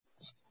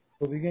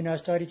We'll begin our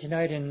study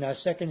tonight in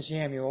 2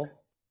 Samuel.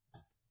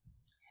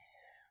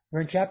 We're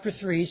in chapter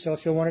 3, so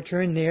if you'll want to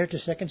turn there to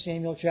 2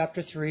 Samuel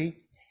chapter 3,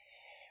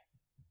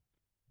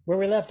 where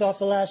we left off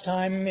the last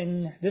time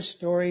in this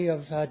story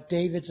of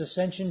David's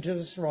ascension to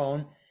the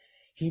throne.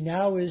 He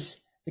now is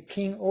the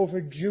king over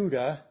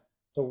Judah,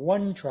 the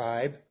one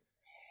tribe,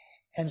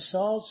 and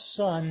Saul's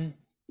son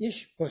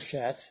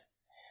Ishbosheth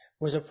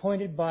was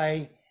appointed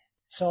by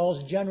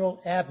Saul's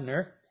general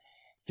Abner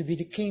to be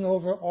the king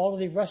over all of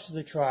the rest of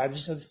the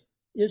tribes of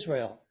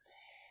Israel.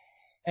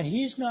 And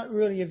he's not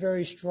really a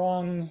very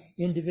strong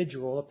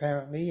individual,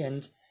 apparently,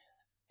 and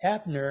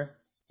Abner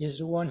is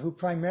the one who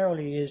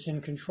primarily is in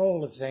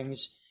control of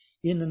things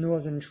in the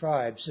northern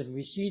tribes, and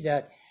we see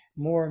that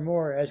more and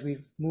more as we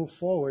move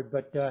forward.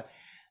 But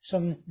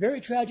some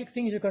very tragic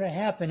things are going to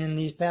happen in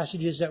these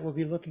passages that we'll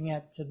be looking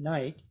at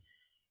tonight,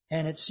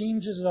 and it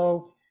seems as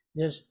though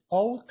there's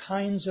all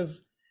kinds of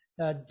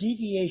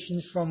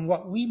deviations from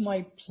what we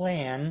might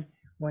plan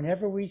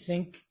whenever we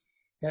think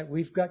that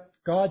we've got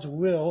God's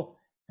will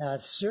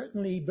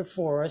certainly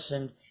before us,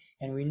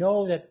 and we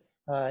know that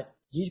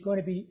He's going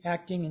to be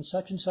acting in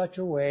such and such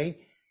a way.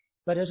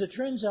 But as it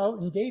turns out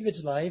in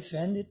David's life,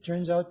 and it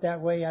turns out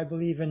that way, I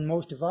believe, in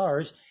most of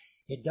ours,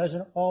 it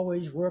doesn't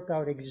always work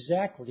out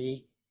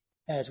exactly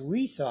as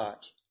we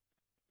thought,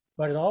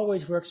 but it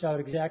always works out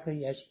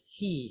exactly as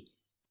He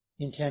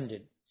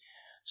intended.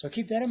 So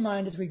keep that in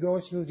mind as we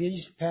go through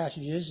these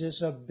passages.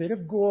 There's a bit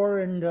of gore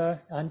and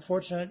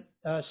unfortunate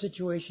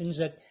situations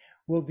that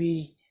will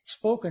be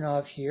spoken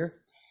of here,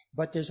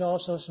 but there's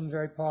also some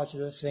very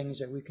positive things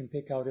that we can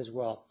pick out as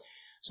well.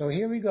 So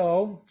here we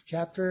go,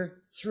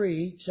 chapter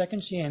 3,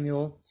 2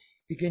 Samuel,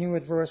 beginning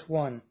with verse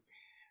 1.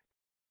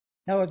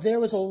 Now there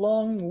was a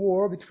long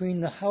war between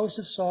the house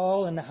of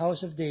Saul and the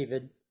house of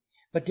David,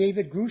 but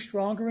David grew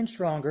stronger and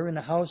stronger, and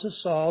the house of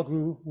Saul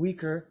grew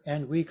weaker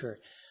and weaker.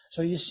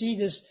 So you see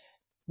this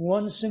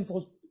one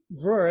simple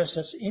verse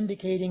that's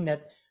indicating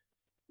that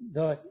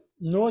the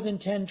northern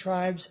 10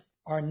 tribes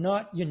are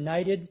not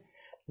united.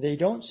 They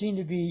don't seem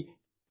to be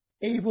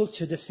able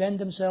to defend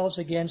themselves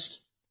against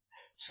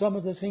some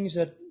of the things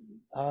that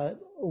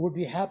would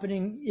be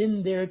happening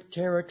in their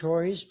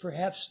territories.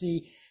 Perhaps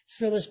the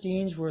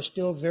Philistines were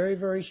still very,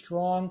 very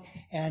strong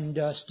and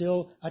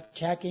still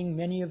attacking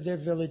many of their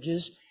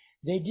villages.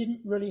 They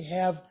didn't really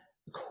have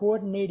a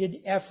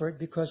coordinated effort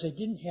because they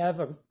didn't have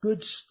a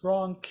good,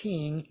 strong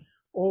king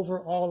over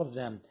all of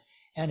them.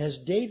 And as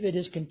David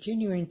is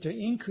continuing to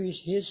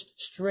increase his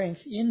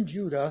strength in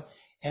Judah,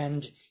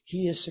 and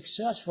he is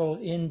successful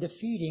in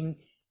defeating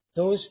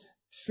those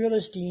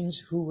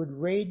Philistines who would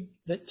raid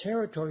the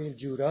territory of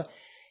Judah,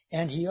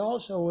 and he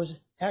also was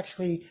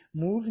actually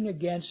moving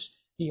against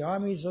the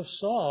armies of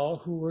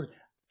Saul who were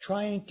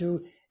trying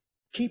to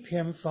keep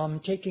him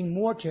from taking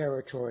more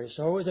territory.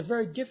 So it was a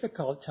very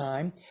difficult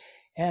time,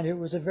 and it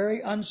was a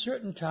very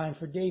uncertain time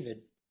for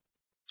David.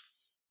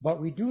 But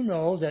we do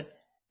know that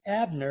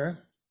Abner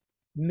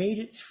made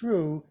it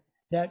through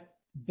that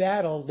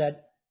battle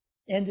that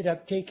ended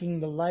up taking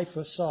the life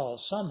of Saul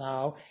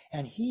somehow,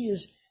 and he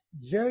is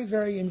very,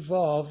 very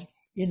involved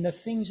in the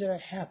things that are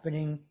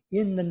happening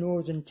in the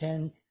northern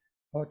 10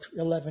 or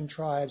 11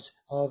 tribes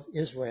of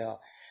Israel.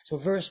 So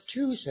verse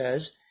 2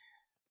 says,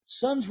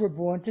 sons were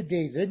born to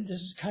David. This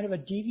is kind of a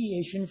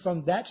deviation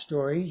from that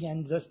story,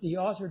 and the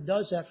author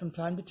does that from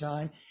time to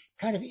time,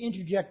 kind of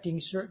interjecting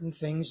certain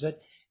things that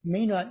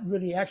may not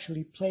really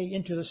actually play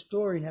into the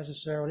story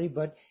necessarily,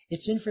 but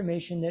it's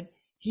information that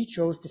he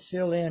chose to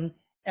fill in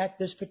at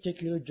this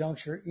particular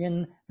juncture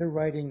in the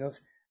writing of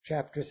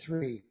chapter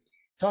 3.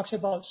 Talks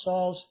about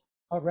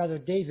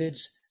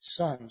David's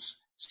sons.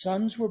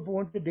 Sons were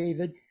born to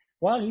David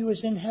while he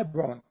was in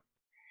Hebron.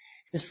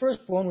 His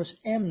firstborn was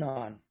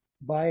Amnon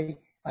by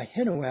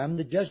Ahinoam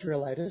the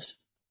Jezreelitess.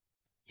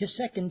 His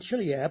second,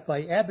 Chileab,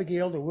 by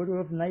Abigail, the widow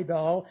of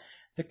Nabal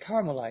the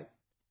Carmelite.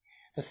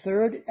 The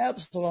third,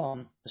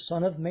 Absalom, the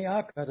son of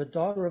Maacah, the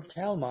daughter of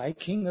Talmai,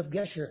 king of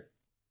Geshur.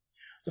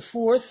 The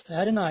fourth,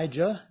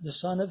 Adonijah, the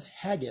son of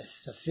Haggith.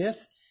 The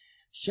fifth,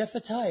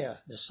 Shephatiah,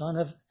 the son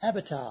of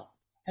Abital.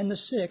 And the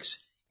sixth,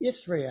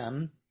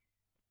 Ithream,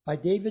 by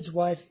David's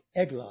wife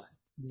Eglah.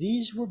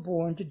 These were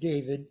born to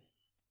David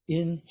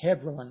in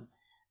Hebron.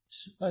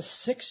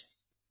 6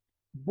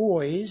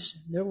 boys.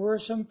 There were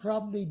some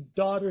probably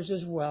daughters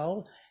as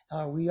well.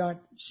 We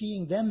aren't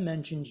seeing them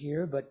mentioned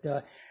here, but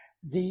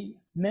the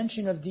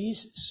mention of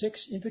these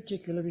 6 in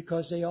particular,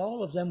 because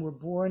all of them were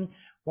born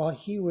while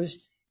he was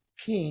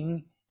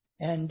king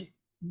and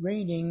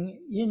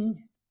reigning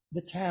in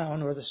the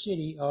town or the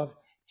city of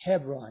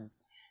Hebron.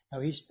 Now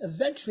he's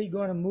eventually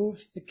going to move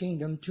the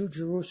kingdom to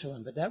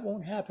Jerusalem, but that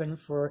won't happen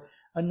for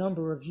a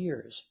number of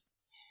years.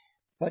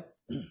 But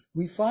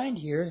we find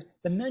here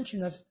the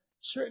mention of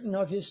certain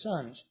of his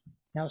sons.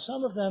 Now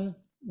some of them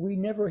we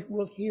never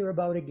will hear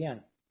about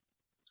again.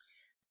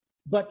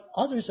 But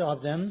others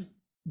of them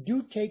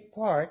do take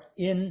part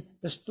in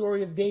the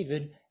story of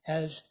David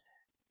as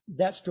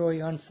that story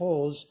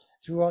unfolds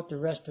throughout the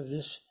rest of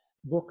this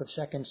book of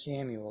 2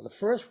 Samuel. The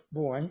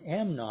firstborn,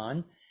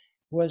 Amnon,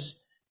 was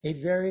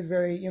a very,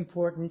 very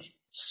important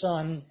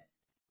son,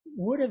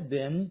 would have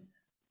been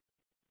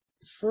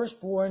the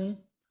firstborn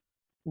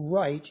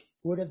right,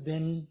 would have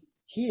been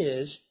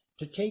his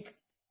to take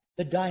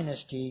the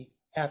dynasty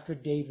after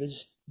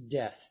David's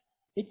death.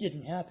 It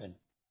didn't happen.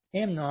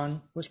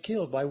 Amnon was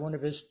killed by one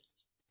of his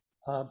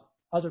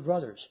other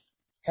brothers,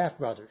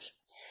 half-brothers.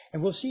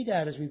 And we'll see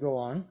that as we go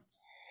on.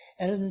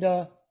 And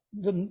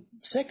the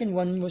second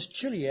one was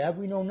Chileab.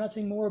 We know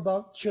nothing more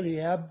about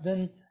Chileab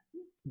than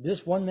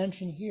this one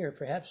mention here.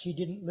 Perhaps he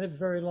didn't live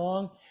very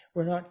long.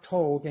 We're not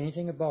told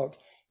anything about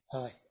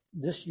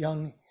this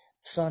young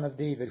son of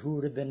David who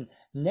would have been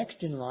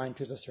next in line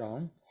to the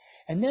throne.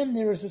 And then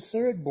there is the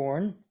third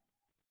born.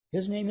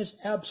 His name is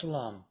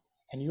Absalom.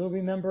 And you'll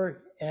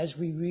remember as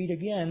we read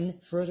again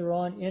further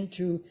on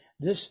into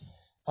this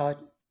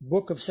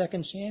book of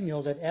 2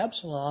 Samuel that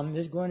Absalom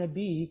is going to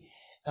be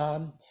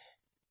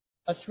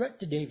a threat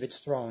to David's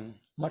throne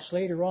much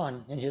later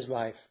on in his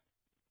life.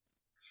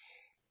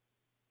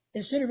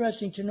 It's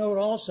interesting to note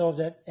also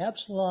that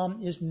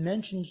Absalom is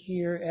mentioned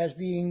here as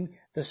being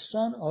the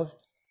son of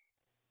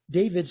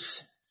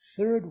David's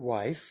third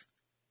wife,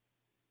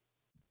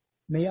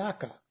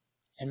 Maacah.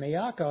 And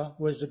Maacah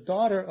was the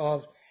daughter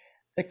of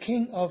the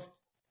king of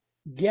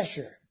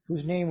Geshur,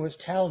 whose name was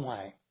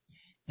Talmai.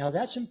 Now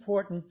that's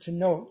important to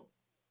note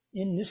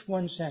in this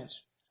one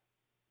sense.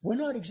 We're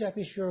not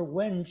exactly sure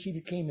when she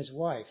became his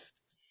wife,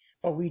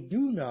 but we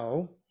do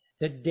know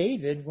that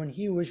David, when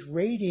he was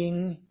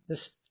raiding the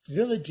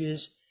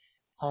villages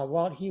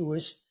while he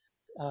was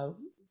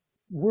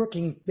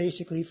working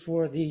basically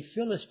for the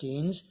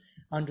Philistines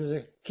under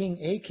the king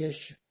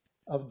Achish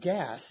of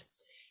Gath,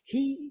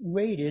 he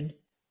raided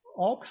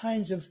all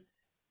kinds of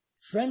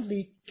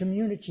friendly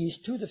communities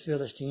to the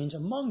Philistines.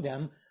 Among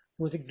them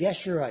were the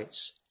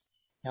Geshurites.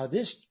 Now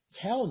this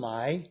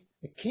Talmai,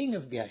 the king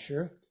of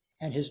Geshur,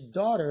 and his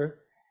daughter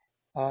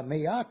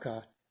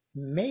Maacah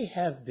may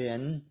have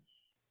been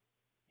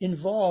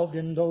involved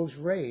in those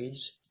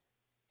raids,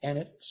 and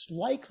it's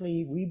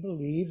likely, we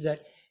believe,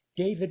 that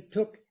David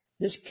took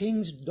this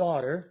king's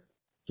daughter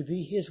to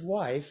be his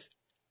wife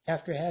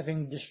after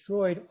having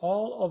destroyed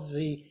all of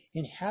the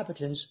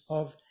inhabitants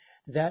of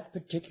that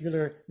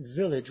particular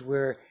village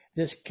where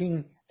this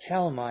King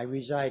Talmai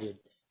resided.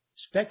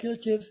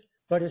 Speculative,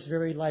 but it's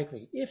very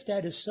likely. If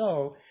that is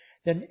so,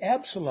 then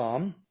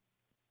Absalom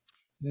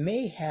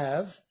may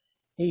have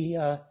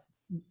a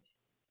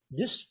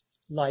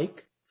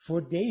dislike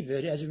for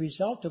David as a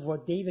result of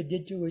what David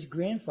did to his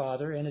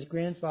grandfather and his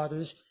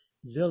grandfather's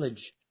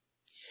village.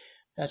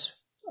 That's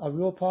a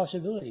real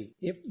possibility.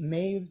 It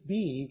may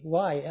be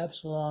why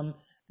Absalom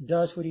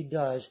does what he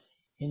does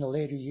in the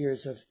later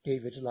years of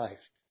David's life.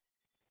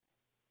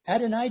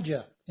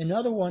 Adonijah,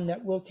 another one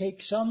that will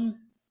take some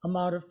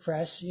amount of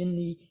press in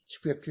the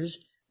scriptures,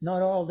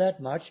 not all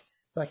that much,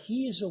 but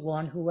he is the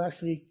one who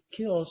actually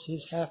kills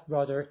his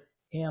half-brother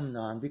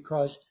Amnon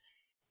because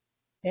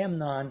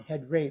Amnon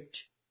had raped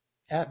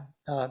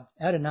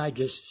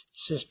Adonijah's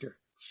sister.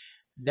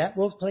 That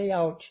will play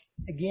out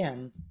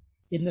again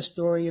in the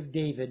story of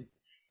David.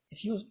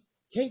 If you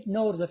take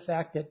note of the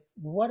fact that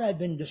what I've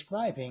been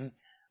describing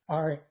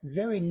are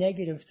very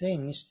negative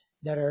things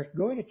that are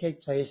going to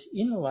take place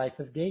in the life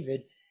of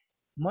David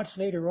much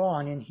later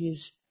on in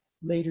his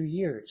later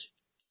years.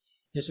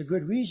 There's a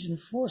good reason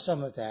for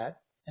some of that,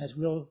 as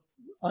will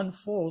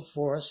unfold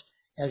for us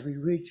as we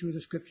read through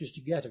the scriptures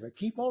together. But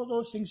keep all of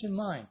those things in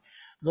mind.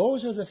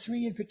 Those are the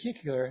three in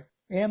particular,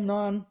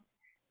 Amnon,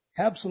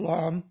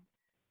 Absalom,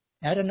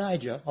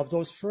 Adonijah, of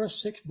those first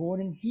six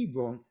born in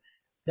Hebron,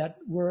 that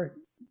were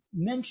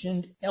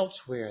mentioned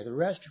elsewhere. The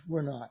rest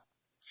were not.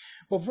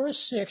 Well, verse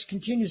 6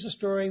 continues the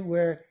story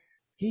where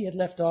he had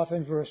left off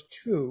in verse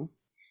 2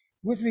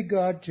 with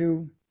regard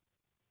to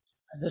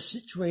the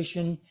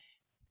situation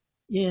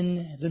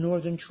in the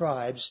northern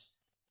tribes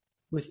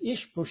with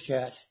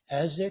Ishbosheth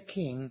as their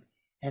king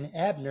and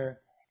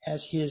Abner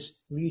as his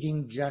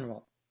leading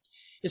general.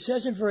 It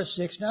says in verse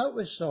 6, "Now it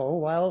was so,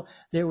 while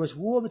there was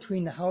war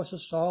between the house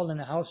of Saul and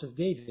the house of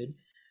David,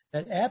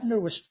 that Abner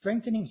was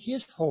strengthening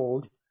his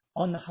hold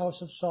on the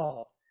house of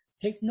Saul."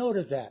 Take note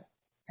of that.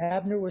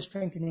 Abner was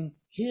strengthening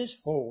his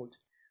hold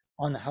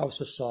on the house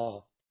of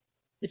Saul.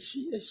 It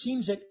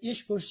seems that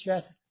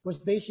Ishbosheth was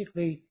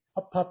basically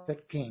a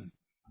puppet king.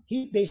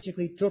 He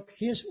basically took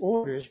his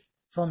orders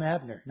from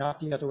Abner, not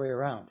the other way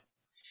around.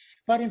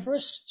 But in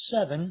verse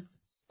 7,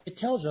 it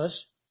tells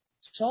us,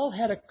 Saul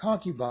had a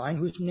concubine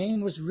whose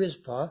name was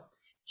Rizpah.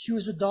 She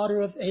was the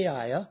daughter of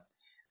Aiah.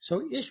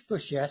 So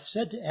Ishbosheth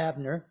said to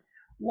Abner,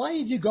 "Why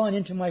have you gone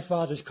into my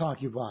father's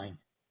concubine?"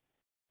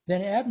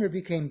 Then Abner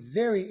became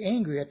very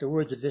angry at the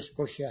words of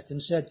Ishbosheth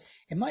and said,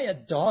 "Am I a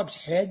dog's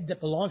head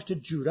that belongs to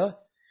Judah?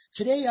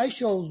 Today I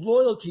show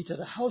loyalty to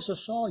the house of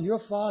Saul your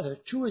father,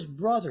 to his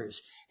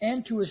brothers,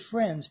 and to his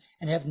friends,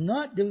 and have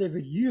not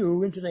delivered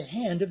you into the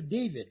hand of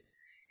David.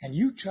 And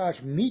you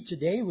charge me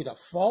today with a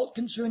fault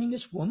concerning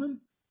this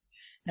woman?"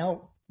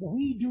 Now,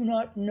 we do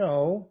not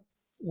know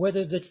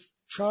whether the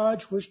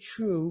charge was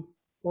true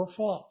or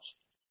false.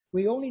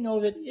 We only know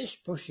that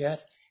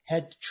Ishbosheth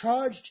had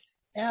charged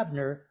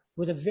Abner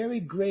with a very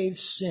grave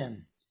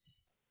sin,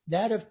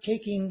 that of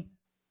taking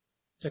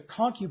the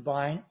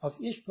concubine of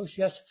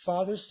Ishbosheth's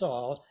father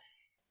Saul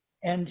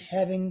and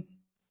having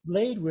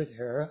laid with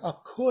her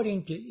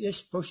according to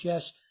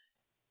Ishbosheth's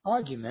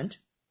argument.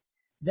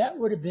 That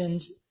would have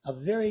been a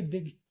very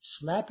big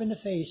slap in the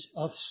face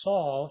of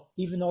Saul,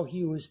 even though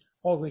he was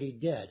already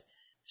dead.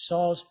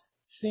 Saul's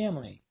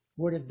family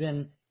would have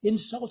been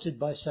insulted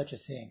by such a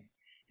thing,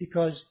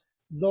 because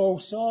though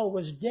Saul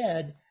was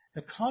dead,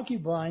 the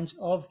concubines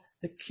of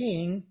the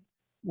king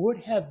would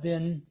have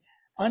been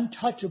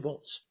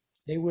untouchables.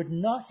 They would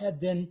not have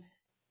been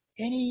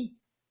any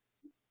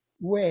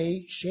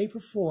way, shape, or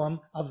form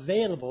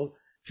available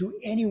to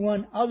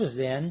anyone other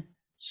than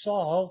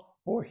Saul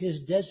or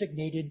his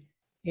designated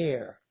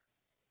heir.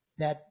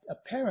 That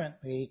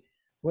apparently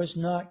was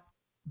not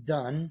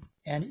done,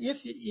 and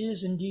if it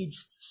is indeed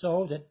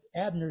so that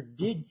Abner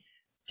did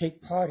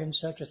take part in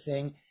such a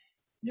thing,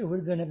 it would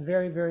have been a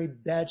very, very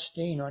bad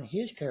stain on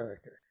his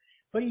character.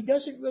 But he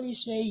doesn't really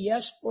say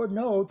yes or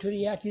no to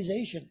the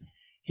accusation.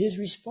 His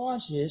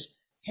response is,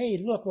 hey,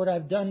 look what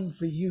I've done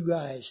for you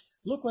guys.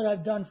 Look what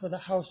I've done for the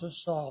house of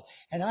Saul.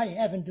 And I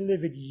haven't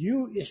delivered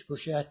you,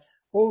 Ishbosheth,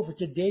 over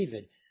to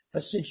David.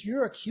 But since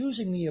you're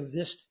accusing me of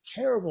this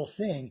terrible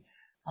thing,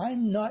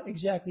 I'm not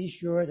exactly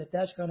sure that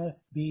that's going to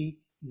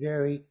be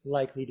very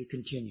likely to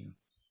continue.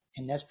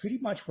 And that's pretty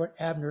much what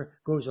Abner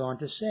goes on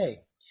to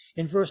say.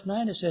 In verse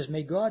 9 it says,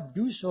 May God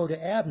do so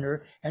to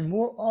Abner, and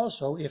more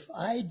also, if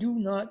I do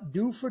not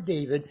do for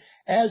David,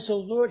 as the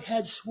Lord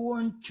had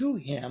sworn to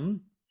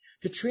him,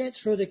 to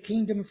transfer the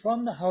kingdom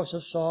from the house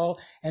of Saul,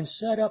 and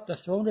set up the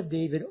throne of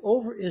David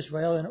over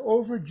Israel and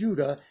over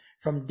Judah,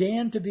 from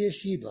Dan to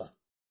Beersheba.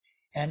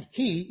 And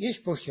he,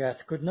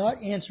 Ishbosheth, could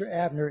not answer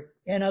Abner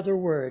another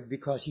word,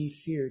 because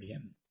he feared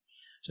him.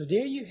 So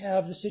there you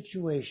have the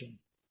situation.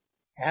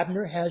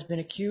 Abner has been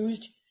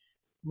accused,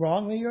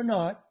 wrongly or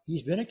not,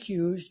 he's been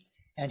accused,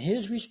 and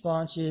his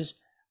response is,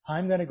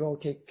 I'm going to go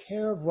take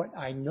care of what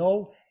I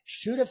know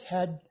should have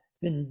had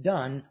been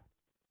done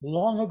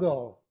long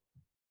ago.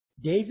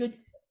 David,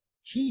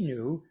 he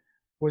knew,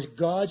 was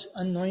God's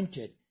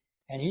anointed,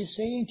 and he's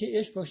saying to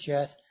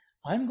Ishbosheth,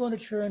 I'm going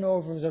to turn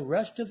over the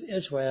rest of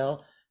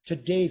Israel to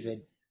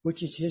David,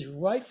 which is his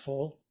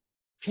rightful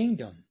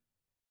kingdom,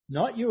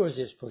 not yours,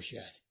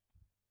 Ishbosheth.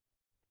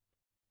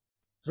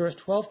 Verse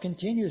 12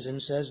 continues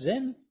and says,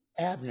 Then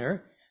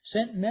Abner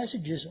sent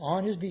messages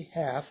on his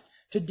behalf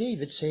to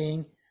David,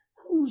 saying,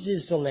 Whose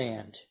is the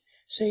land?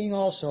 Saying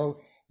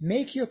also,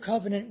 Make your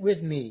covenant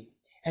with me,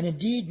 and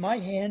indeed my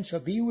hand shall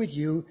be with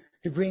you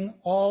to bring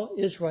all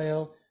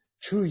Israel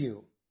to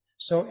you.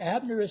 So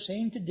Abner is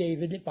saying to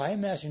David by a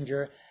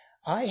messenger,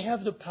 I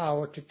have the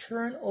power to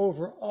turn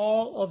over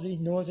all of the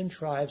northern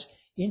tribes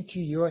into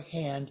your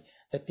hand,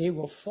 that they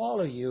will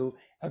follow you,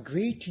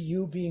 agree to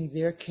you being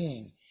their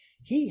king.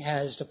 He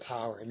has the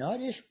power,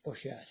 not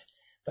Ishbosheth.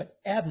 But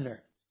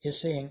Abner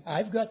is saying,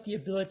 I've got the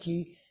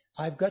ability,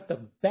 I've got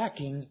the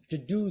backing to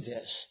do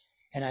this,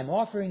 and I'm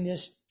offering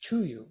this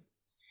to you.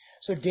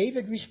 So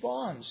David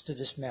responds to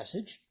this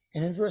message,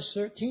 and in verse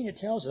 13 it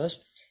tells us,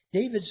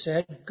 David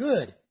said,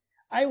 Good,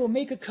 I will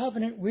make a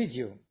covenant with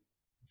you.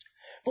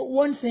 But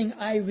one thing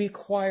I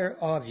require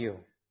of you.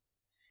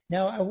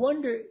 Now I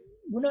wonder,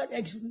 we're not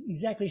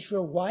exactly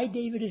sure why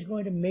David is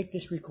going to make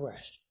this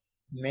request.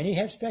 Many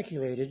have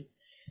speculated,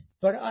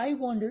 but I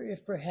wonder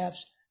if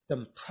perhaps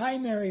the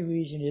primary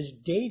reason is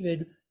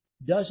David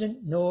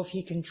doesn't know if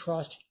he can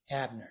trust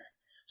Abner.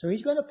 So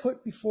he's going to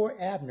put before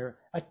Abner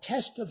a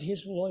test of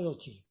his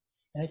loyalty.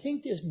 And I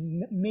think there's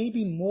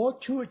maybe more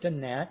to it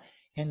than that,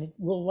 and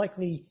we'll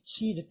likely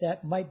see that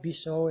that might be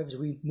so as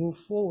we move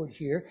forward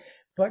here.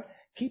 But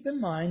keep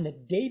in mind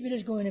that David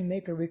is going to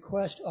make a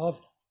request of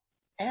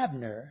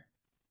Abner,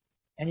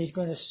 and he's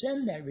going to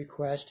send that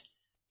request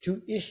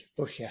to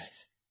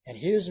Ishbosheth. And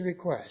here's the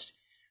request.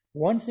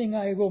 One thing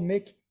I will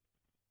make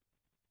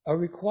a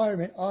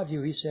requirement of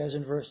you, he says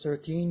in verse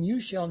 13,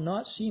 you shall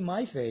not see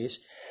my face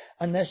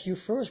unless you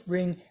first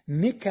bring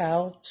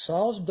Michal,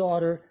 Saul's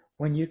daughter,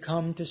 when you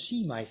come to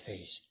see my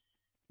face.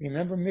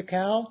 Remember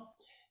Michal?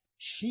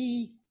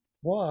 She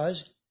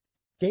was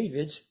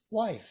David's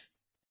wife.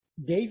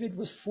 David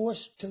was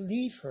forced to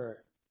leave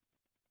her.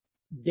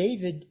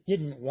 David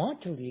didn't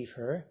want to leave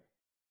her,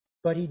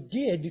 but he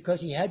did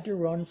because he had to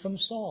run from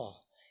Saul.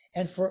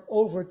 And for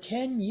over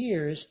 10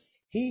 years,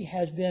 he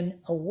has been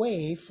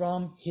away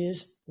from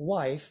his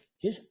wife,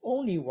 his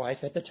only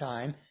wife at the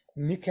time,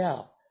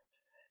 Michal.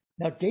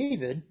 Now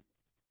David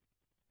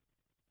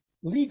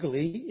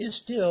legally is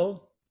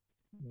still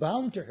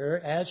bound to her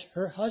as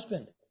her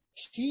husband.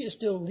 She is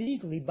still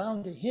legally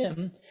bound to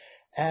him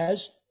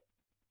as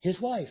his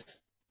wife.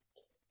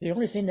 The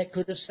only thing that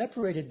could have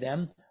separated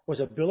them was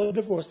a bill of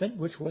divorcement,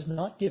 which was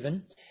not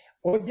given,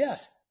 or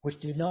death, which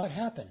did not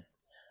happen.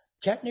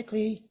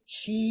 Technically,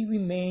 she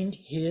remained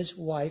his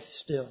wife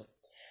still.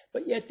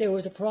 But yet there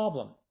was a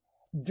problem.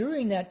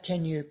 During that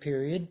 10-year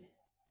period,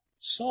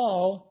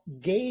 Saul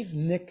gave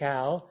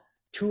Michal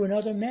to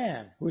another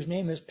man, whose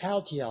name is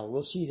Paltiel.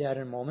 We'll see that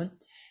in a moment.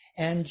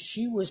 And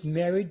she was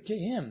married to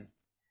him.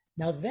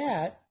 Now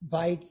that,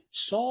 by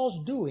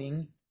Saul's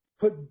doing,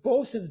 put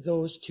both of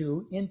those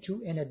two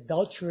into an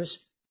adulterous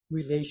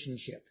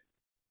relationship.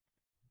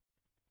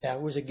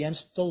 That was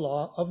against the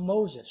law of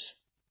Moses.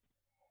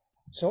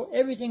 So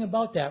everything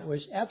about that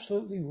was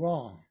absolutely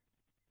wrong.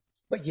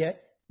 But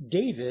yet,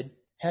 David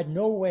had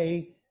no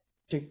way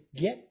to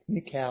get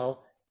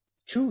Michal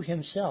to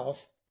himself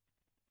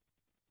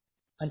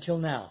until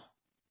now.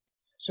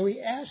 So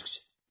he asks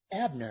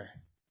Abner,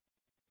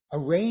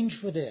 arrange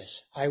for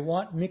this. I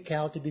want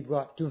Michal to be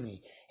brought to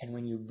me. And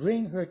when you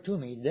bring her to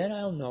me, then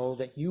I'll know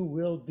that you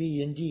will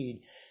be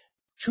indeed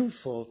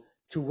truthful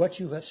to what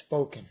you have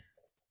spoken.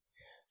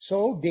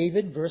 So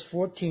David, verse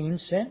 14,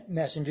 sent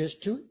messengers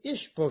to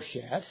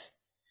Ishbosheth,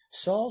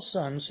 Saul's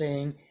son,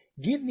 saying,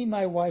 give me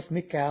my wife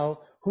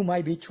Michal, whom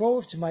I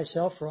betrothed to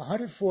myself for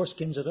 100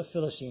 foreskins of the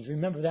Philistines.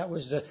 Remember, that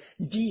was the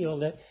deal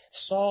that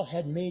Saul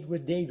had made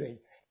with David.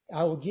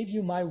 I will give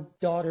you my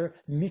daughter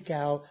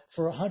Michal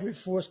for 100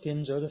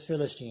 foreskins of the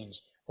Philistines.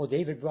 Well,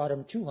 David brought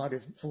him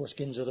 200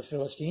 foreskins of the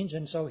Philistines,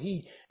 and so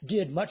he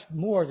did much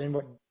more than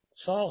what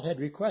Saul had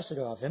requested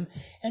of him,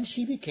 and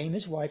she became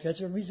his wife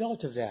as a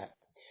result of that.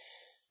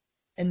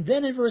 And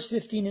then in verse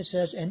 15 it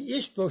says, and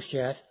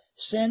Ishbosheth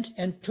sent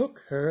and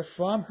took her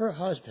from her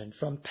husband,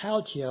 from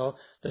Paltiel,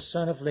 the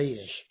son of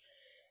Laish.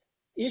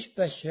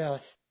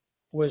 Ishbosheth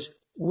was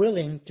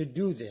willing to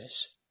do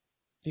this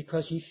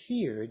because he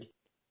feared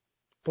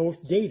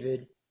both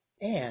David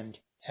and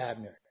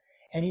Abner.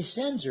 And he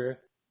sends her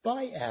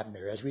by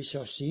Abner, as we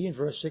shall see in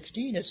verse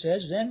 16. It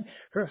says, then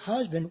her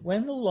husband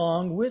went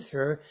along with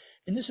her,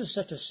 and this is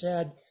such a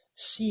sad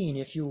scene,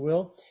 if you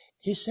will.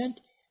 He sent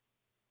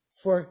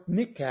for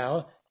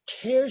Michal,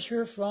 tears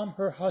her from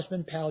her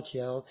husband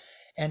Paltiel,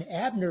 and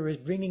Abner is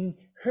bringing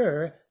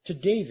her to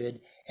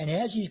David. And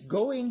as he's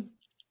going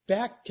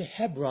back to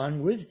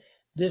Hebron with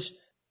this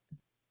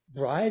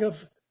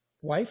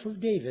wife of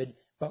David,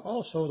 but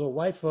also the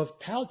wife of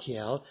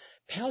Paltiel,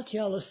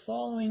 Paltiel is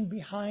following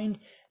behind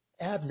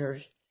Abner,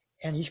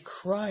 and he's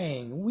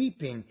crying,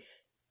 weeping,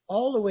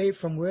 all the way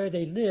from where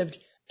they lived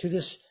to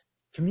this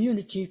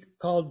community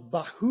called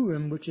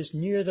Bahurim, which is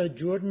near the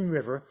Jordan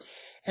River.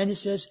 And it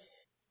says,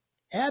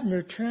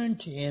 Abner turned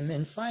to him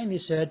and finally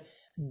said,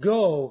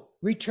 go,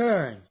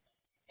 return.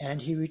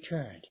 And he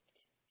returned.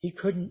 He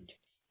couldn't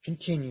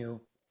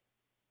continue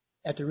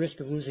at the risk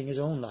of losing his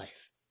own life.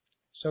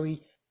 So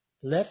he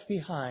left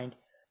behind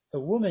the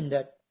woman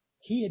that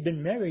he had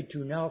been married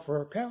to now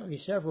for apparently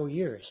several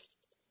years.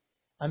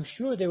 I'm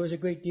sure there was a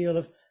great deal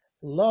of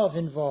love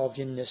involved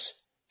in this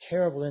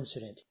terrible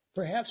incident,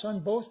 perhaps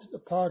on both the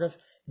part of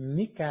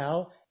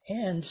Michal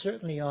and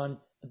certainly on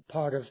the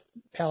part of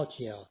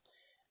Paltiel.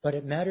 But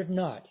it mattered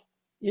not.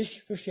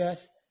 Ishbosheth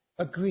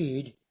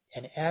agreed,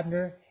 and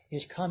Abner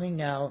is coming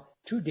now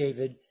to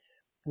David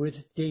with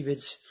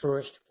David's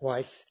first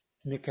wife,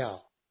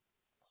 Michal.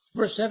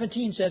 Verse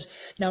 17 says,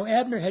 now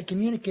Abner had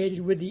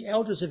communicated with the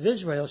elders of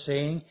Israel,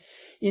 saying,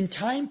 in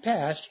time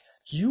past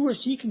you were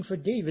seeking for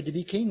David to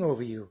be king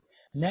over you.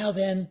 Now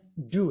then,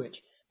 do it.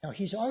 Now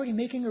he's already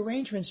making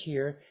arrangements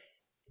here.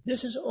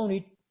 This is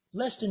only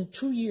less than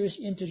 2 years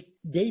into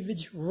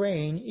David's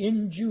reign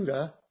in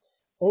Judah,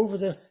 over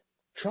the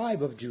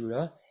tribe of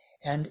Judah,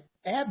 and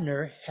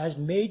Abner has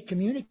made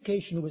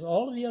communication with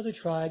all of the other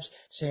tribes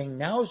saying,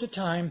 now is the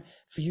time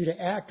for you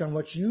to act on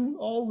what you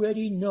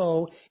already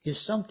know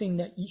is something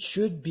that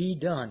should be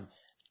done.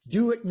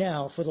 Do it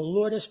now, for the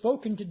Lord has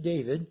spoken to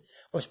David,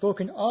 or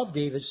spoken of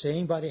David,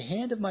 saying, by the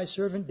hand of my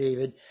servant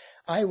David,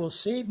 I will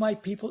save my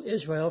people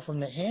Israel from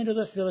the hand of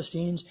the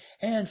Philistines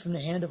and from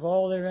the hand of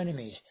all their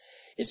enemies.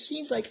 It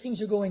seems like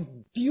things are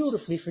going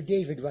beautifully for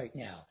David right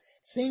now.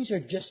 Things are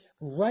just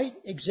right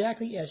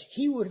exactly as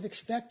he would have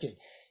expected.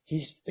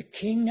 He's the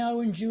king now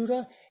in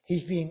Judah.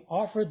 He's being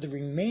offered the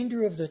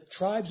remainder of the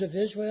tribes of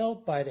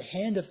Israel by the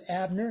hand of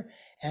Abner,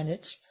 and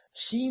it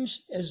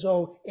seems as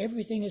though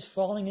everything is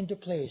falling into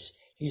place.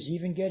 He's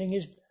even getting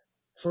his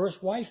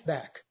first wife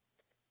back.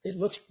 It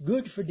looks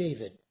good for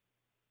David.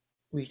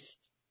 We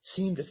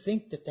seem to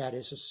think that that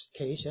is the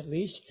case, at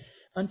least,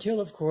 until,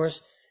 of course,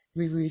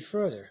 we read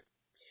further.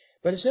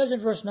 But it says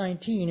in verse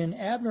 19, and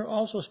Abner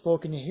also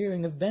spoke in the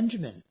hearing of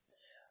Benjamin,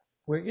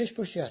 where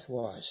Ishbosheth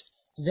was.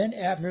 Then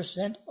Abner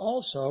sent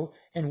also,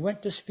 and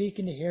went to speak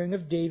in the hearing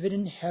of David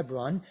in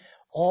Hebron,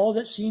 all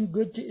that seemed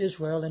good to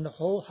Israel and the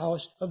whole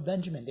house of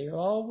Benjamin. They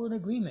all were in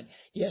agreement.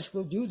 Yes,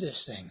 we'll do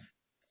this thing.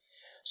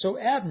 So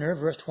Abner,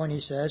 verse 20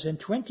 says, and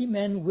 20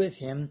 men with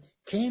him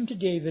came to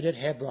David at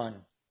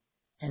Hebron.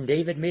 And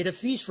David made a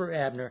feast for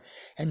Abner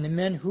and the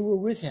men who were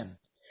with him.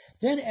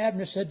 Then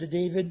Abner said to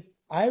David,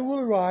 I will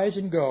arise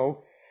and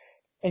go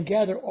and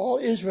gather all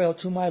Israel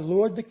to my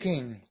lord the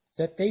king,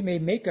 that they may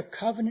make a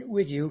covenant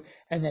with you,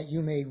 and that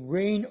you may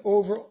reign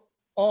over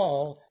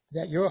all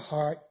that your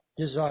heart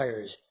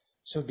desires.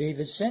 So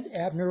David sent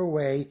Abner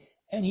away,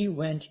 and he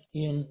went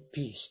in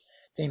peace.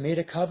 They made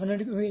a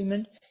covenant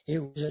agreement. It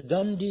was a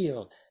done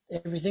deal.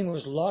 Everything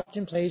was locked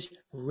in place,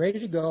 ready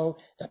to go.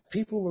 The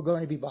people were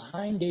going to be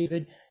behind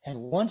David,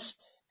 and once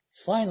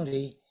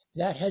finally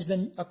that has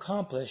been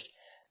accomplished,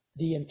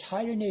 the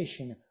entire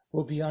nation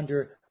will be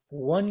under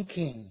one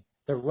king,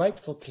 the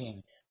rightful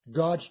king,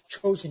 God's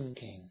chosen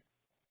king.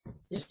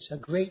 It's a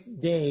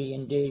great day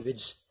in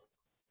David's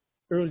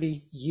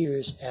early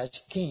years as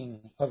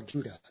king of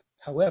Judah.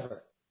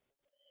 However,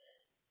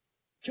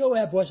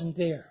 Joab wasn't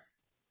there.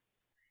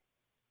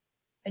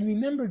 And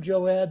remember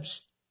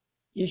Joab's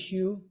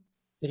issue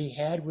that he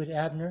had with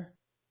Abner?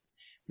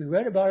 We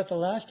read about it the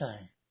last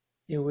time.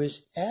 It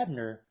was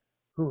Abner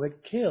who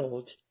had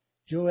killed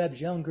Joab's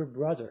younger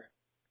brother.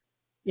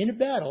 In a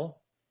battle,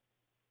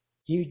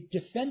 he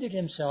defended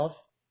himself.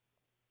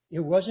 It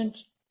wasn't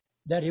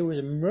that he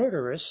was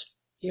murderous.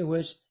 It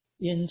was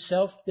in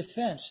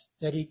self-defense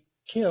that he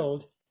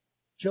killed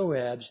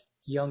Joab's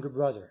younger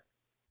brother.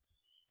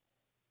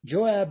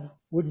 Joab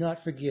would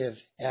not forgive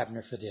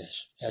Abner for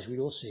this, as we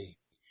will see.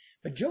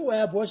 But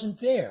Joab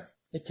wasn't there.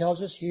 It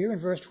tells us here in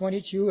verse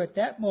 22, at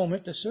that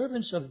moment the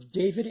servants of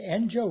David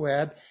and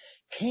Joab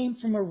came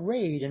from a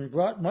raid and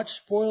brought much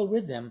spoil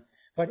with them.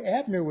 But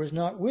Abner was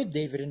not with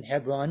David in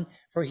Hebron,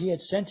 for he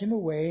had sent him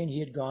away and he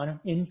had gone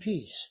in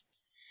peace.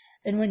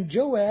 And when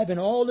Joab and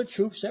all the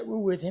troops that were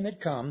with him had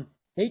come,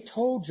 they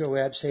told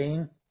Joab,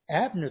 saying,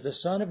 Abner the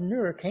son of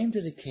Ner came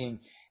to the king,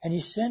 and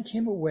he sent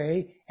him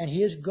away, and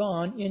he is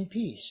gone in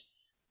peace.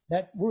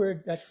 That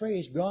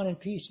phrase, gone in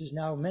peace, is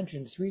now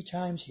mentioned 3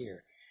 times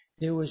here.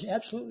 There was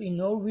absolutely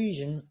no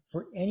reason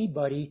for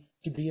anybody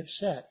to be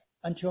upset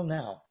until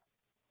now.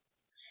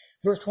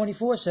 Verse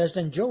 24 says,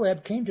 Then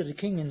Joab came to the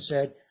king and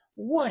said,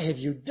 What have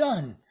you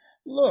done?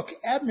 Look,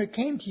 Abner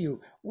came to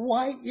you.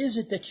 Why is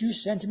it that you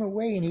sent him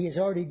away and he is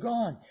already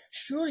gone?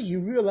 Surely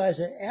you realize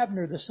that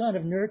Abner the son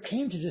of Ner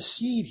came to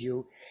deceive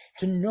you,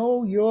 to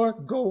know your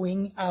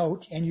going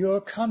out and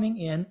your coming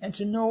in, and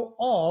to know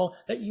all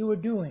that you are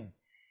doing.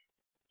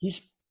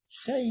 He's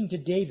saying to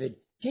David,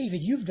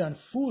 David, you've done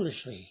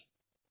foolishly.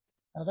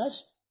 Now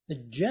that's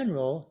the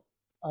general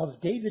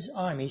of David's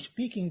army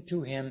speaking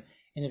to him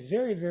in a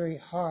very, very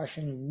harsh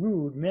and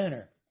rude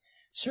manner,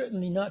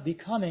 certainly not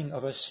becoming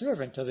of a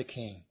servant of the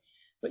king.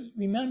 But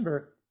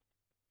remember,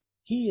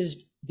 he is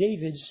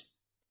David's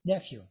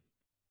nephew.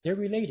 They're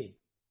related.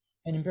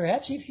 And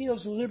perhaps he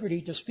feels the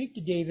liberty to speak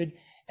to David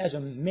as a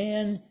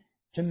man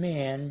to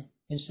man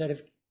instead of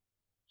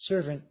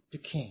servant to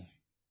king.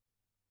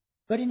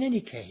 But in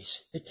any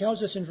case, it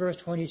tells us in verse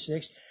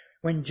 26,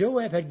 when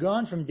Joab had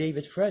gone from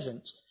David's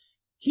presence,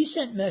 he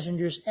sent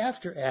messengers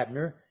after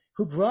Abner,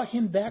 who brought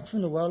him back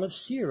from the well of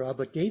Sirah,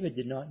 but David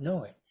did not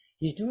know it.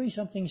 He's doing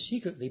something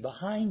secretly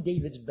behind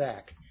David's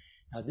back.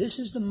 Now this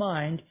is the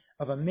mind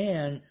of a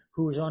man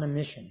who is on a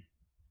mission.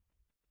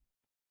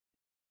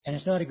 And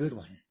it's not a good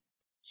one.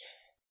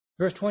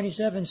 Verse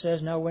 27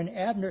 says, Now when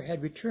Abner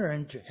had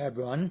returned to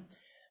Hebron,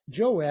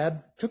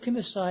 Joab took him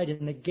aside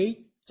in the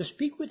gate to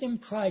speak with him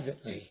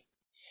privately,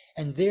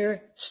 and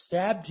there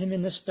stabbed him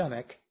in the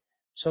stomach,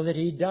 so that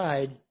he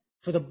died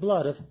for the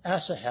blood of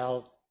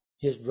Asahel,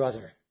 his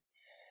brother.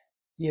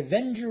 The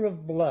avenger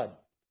of blood.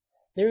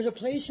 There is a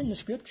place in the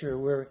scripture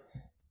where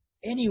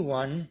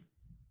anyone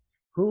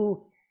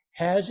who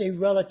has a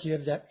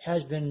relative that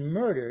has been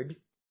murdered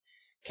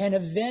can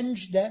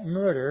avenge that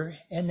murder,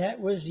 and that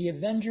was the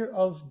avenger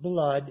of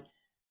blood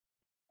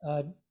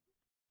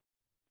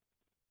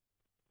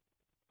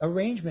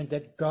arrangement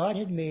that God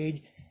had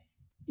made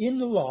in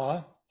the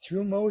law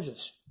through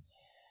Moses.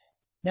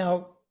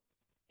 Now,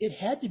 it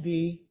had to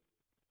be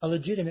a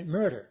legitimate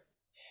murder.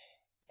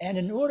 And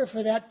in order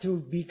for that to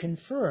be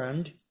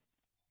confirmed,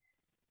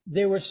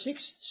 there were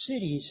 6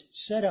 cities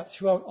set up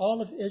throughout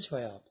all of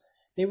Israel.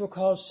 They were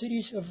called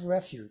cities of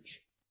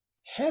refuge.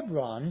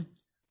 Hebron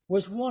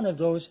was one of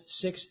those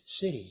 6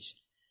 cities.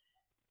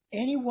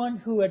 Anyone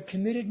who had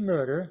committed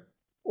murder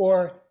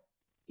or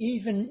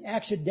even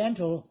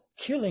accidental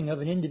killing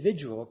of an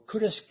individual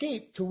could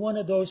escape to one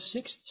of those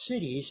 6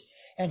 cities,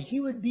 and he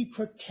would be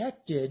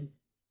protected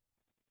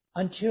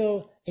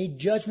until a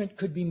judgment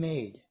could be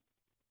made.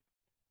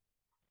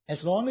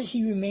 As long as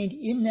he remained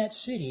in that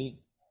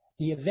city,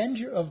 the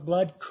avenger of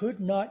blood could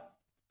not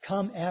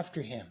come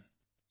after him.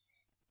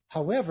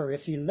 However,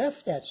 if he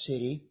left that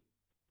city,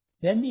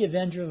 then the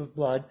avenger of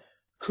blood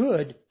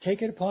could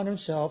take it upon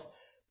himself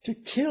to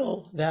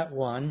kill that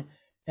one,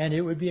 and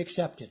it would be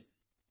accepted.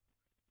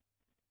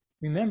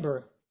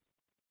 Remember,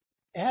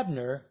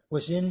 Abner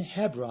was in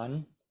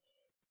Hebron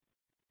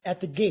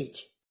at the gate,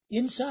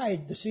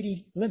 inside the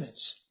city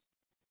limits.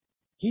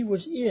 He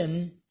was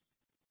in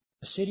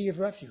a city of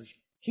refuge.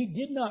 He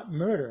did not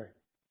murder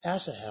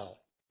Asahel.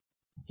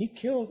 He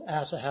killed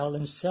Asahel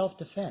in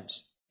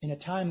self-defense in a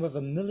time of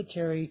a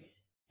military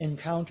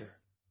encounter.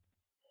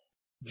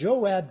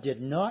 Joab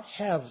did not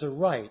have the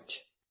right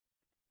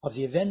of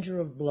the avenger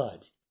of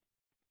blood.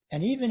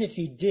 And even if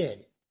he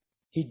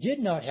did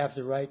not have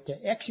the right to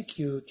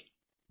execute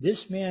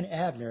this man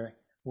Abner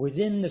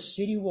within the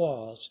city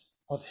walls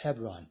of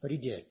Hebron. But he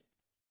did.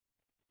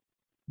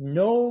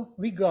 No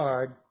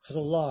regard for the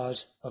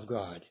laws of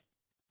God.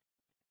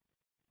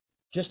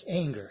 Just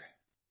anger.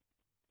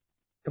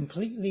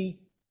 Completely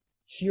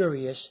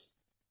furious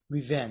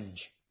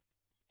revenge.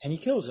 And he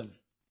kills him.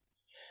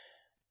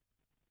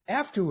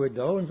 Afterward,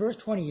 though, in verse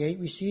 28,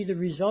 we see the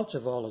results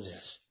of all of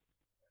this.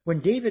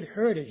 When David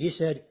heard it, he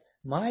said,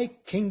 "My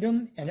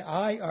kingdom and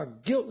I are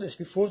guiltless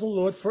before the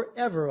Lord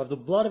forever of the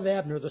blood of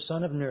Abner the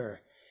son of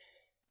Ner.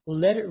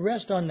 Let it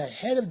rest on the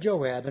head of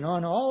Joab and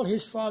on all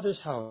his father's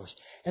house,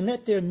 and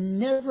let there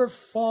never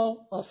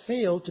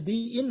fail to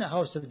be in the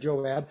house of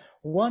Joab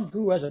one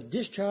who has a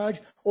discharge,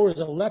 or is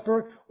a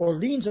leper, or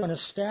leans on a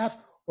staff,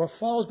 or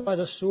falls by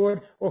the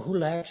sword, or who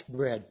lacks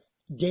bread."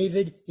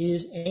 David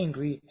is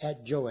angry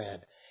at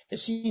Joab. It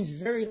seems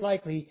very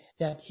likely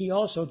that he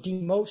also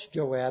demotes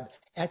Joab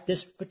at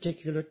this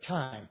particular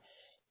time.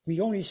 We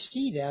only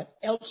see that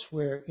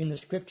elsewhere in the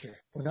scripture.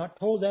 We're not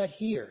told that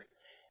here.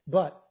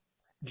 But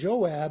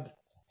Joab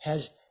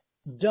has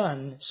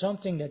done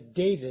something that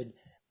David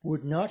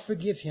would not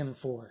forgive him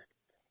for.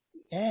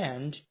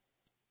 And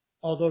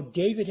although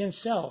David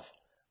himself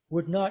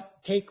would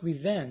not take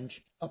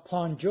revenge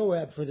upon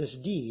Joab for this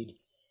deed,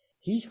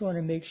 he's going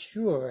to make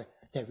sure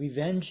that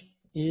revenge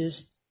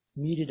is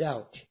meted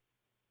out.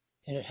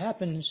 And it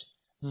happens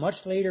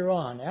much later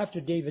on, after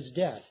David's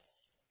death,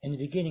 in the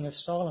beginning of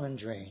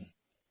Solomon's reign.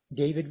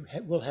 David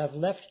will have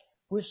left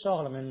with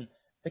Solomon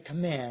the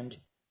command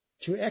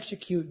to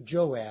execute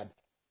Joab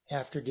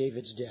after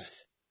David's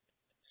death.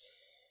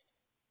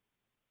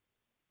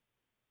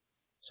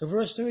 So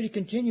verse 30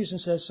 continues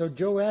and says, "So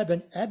Joab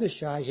and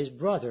Abishai his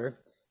brother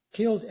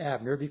killed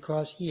Abner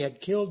because he had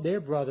killed their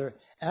brother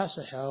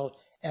Asahel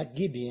at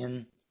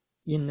Gibeon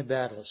in the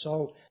battle."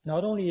 So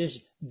not only is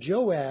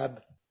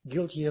Joab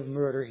guilty of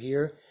murder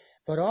here,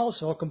 but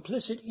also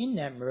complicit in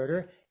that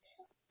murder,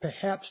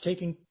 perhaps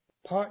taking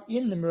part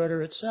in the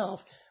murder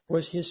itself,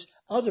 was his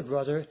other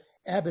brother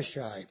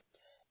Abishai.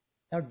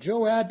 Now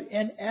Joab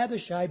and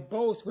Abishai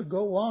both would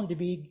go on to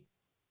be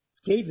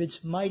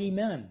David's mighty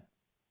men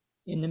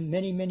in the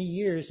many, many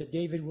years that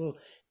David will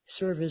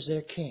serve as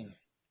their king.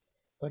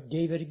 But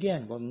David,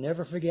 again, will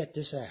never forget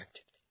this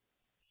act.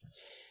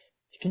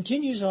 He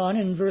continues on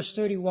in verse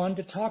 31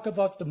 to talk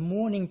about the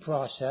mourning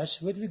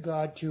process with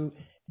regard to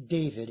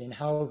David and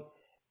how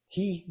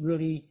he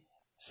really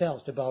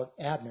felt about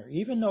Abner.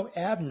 Even though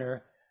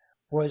Abner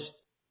was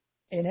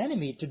an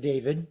enemy to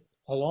David,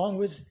 along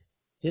with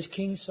his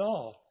king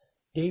Saul,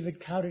 David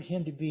counted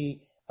him to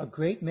be a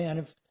great man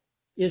of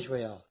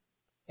Israel,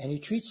 and he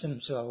treats him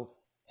so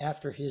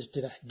after his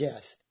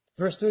death.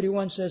 Verse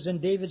 31 says, "Then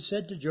David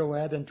said to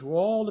Joab and to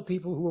all the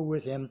people who were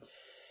with him,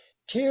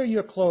 'Tear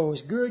your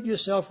clothes, gird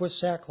yourself with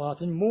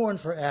sackcloth, and mourn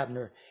for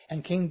Abner.'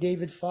 And King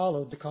David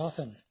followed the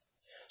coffin.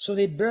 So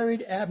they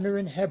buried Abner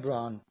in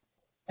Hebron.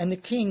 And the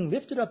king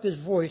lifted up his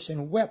voice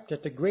and wept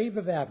at the grave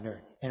of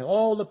Abner, and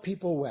all the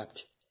people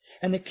wept.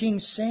 And the king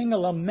sang a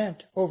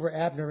lament over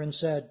Abner and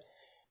said,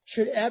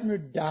 'Should Abner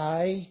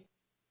die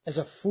as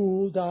a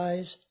fool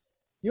dies?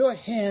 Your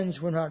hands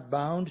were not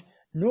bound,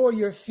 nor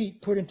your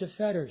feet put into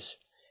fetters.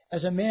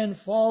 As a man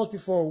falls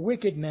before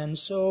wicked men,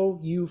 so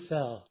you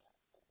fell.'"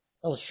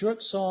 A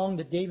short song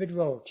that David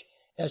wrote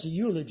as a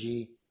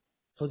eulogy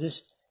for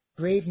this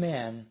brave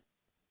man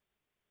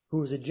who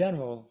was a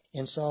general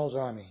in Saul's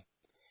army.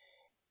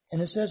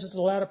 And it says at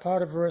the latter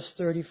part of verse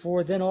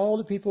 34, "Then all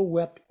the people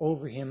wept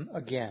over him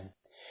again.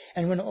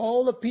 And when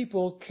all the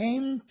people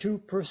came to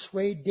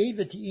persuade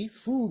David to eat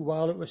food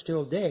while it was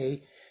still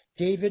day,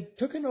 David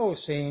took an oath,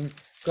 saying,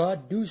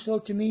 'God do so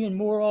to me and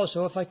more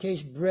also if I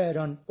taste bread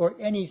or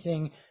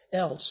anything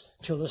else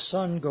till the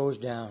sun goes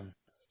down.'"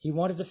 He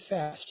wanted to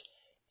fast.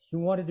 He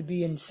wanted to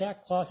be in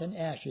sackcloth and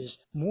ashes,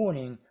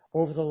 mourning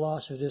over the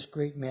loss of this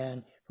great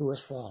man who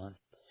has fallen.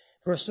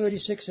 Verse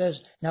 36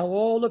 says, "Now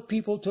all the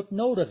people took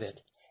note of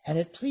it, and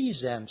it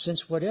pleased them,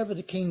 since whatever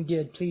the king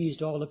did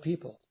pleased all the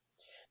people."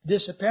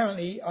 This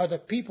apparently are the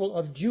people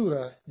of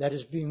Judah that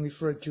is being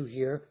referred to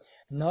here,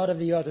 not of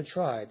the other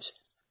tribes.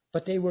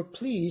 But they were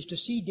pleased to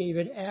see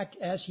David act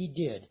as he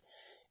did.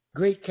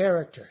 Great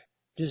character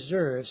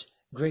deserves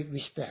great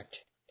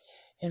respect.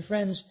 And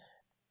friends,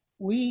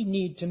 we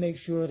need to make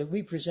sure that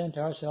we present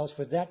ourselves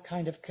with that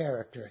kind of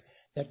character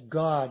that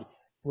God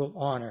will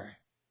honor,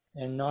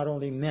 and not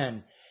only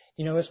men.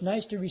 You know, it's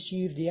nice to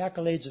receive the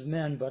accolades of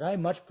men, but I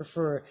much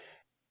prefer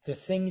the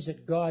things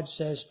that God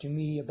says to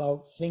me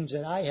about things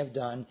that I have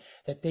done,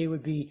 that they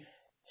would be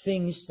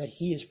things that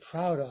He is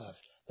proud of,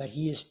 that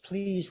He is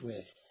pleased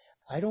with.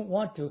 I don't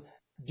want to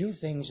do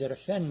things that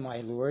offend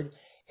my Lord,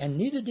 and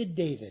neither did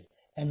David,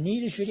 and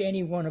neither should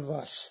any one of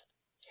us.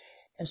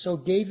 And so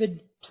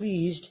David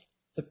pleased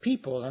the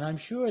people, and I'm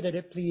sure that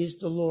it pleased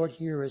the Lord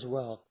here as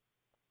well.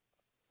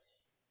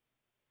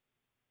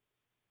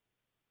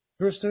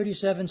 Verse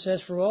 37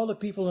 says, "For all the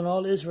people and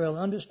all Israel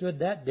understood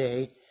that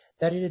day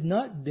that it had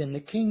not been the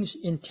king's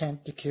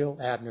intent to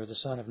kill Abner the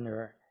son of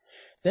Ner.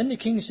 Then the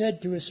king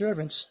said to his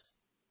servants,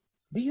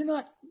 'Do you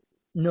not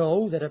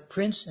know that a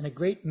prince and a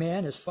great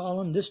man has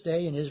fallen this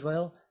day in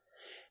Israel?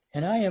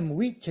 And I am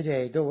weak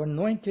today, though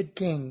anointed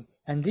king,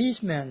 and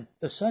these men,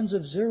 the sons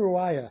of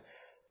Zeruiah,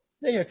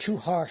 they are too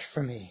harsh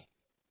for me.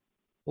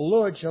 The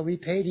Lord shall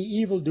repay the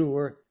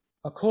evildoer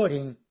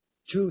according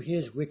to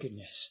his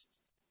wickedness.'"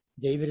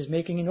 David is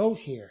making an oath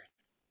here,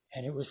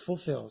 and it was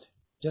fulfilled,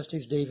 just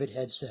as David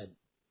had said.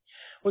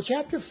 Well,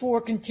 chapter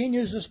 4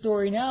 continues the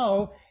story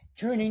now,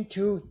 turning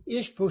to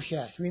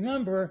Ishbosheth.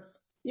 Remember,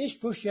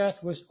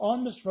 Ishbosheth was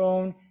on the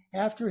throne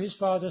after his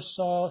father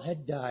Saul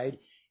had died,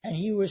 and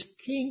he was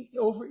king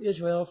over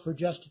Israel for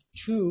just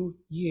 2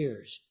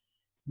 years.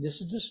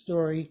 This is the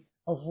story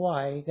of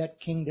why that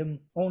kingdom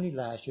only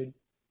lasted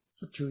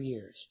for 2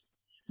 years.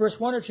 Verse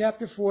 1 of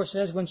chapter 4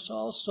 says, when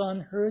Saul's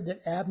son heard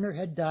that Abner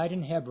had died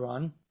in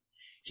Hebron,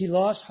 he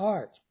lost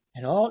heart,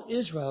 and all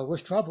Israel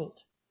was troubled.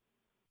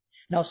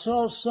 Now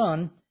Saul's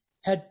son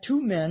had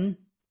 2 men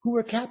who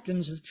were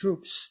captains of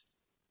troops.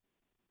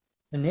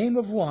 The name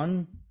of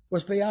one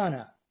was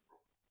Baanah,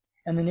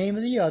 and the name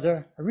of the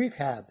other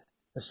Rechab,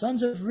 the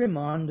sons of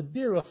Rimmon the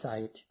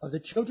Beerothite of the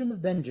children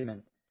of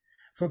Benjamin.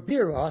 For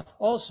Beeroth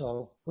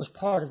also was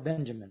part of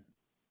Benjamin.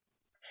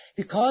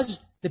 Because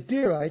the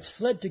Beerites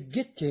fled to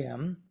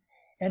Gittim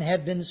and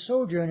have been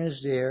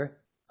sojourners there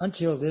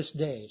until this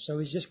day. So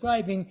he's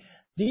describing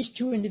these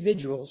 2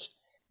 individuals.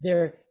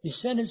 They're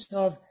descendants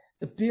of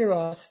the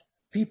Beeroth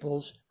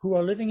peoples who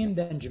are living in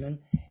Benjamin,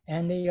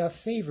 and they are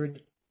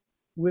favored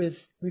with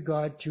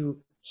regard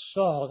to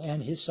Saul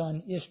and his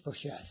son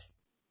Ishbosheth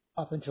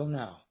up until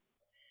now.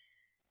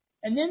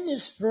 And then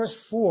this verse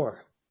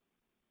 4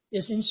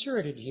 is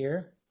inserted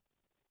here.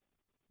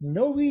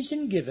 No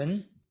reason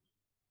given.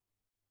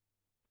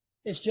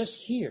 It's just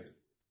here.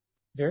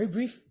 Very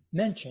brief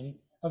mention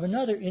of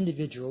another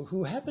individual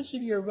who happens to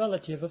be a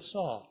relative of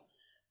Saul,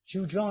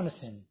 through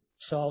Jonathan,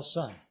 Saul's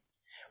son.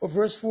 Well,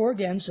 verse 4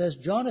 again says,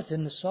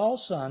 Jonathan, the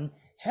Saul's son,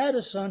 had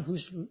a son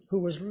who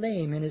was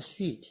lame in his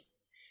feet.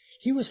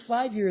 He was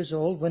 5 years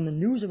old when the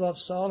news about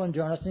Saul and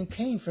Jonathan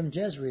came from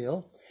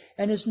Jezreel,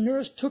 and his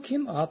nurse took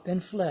him up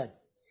and fled.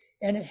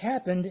 And it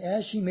happened,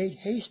 as she made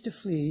haste to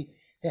flee,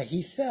 that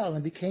he fell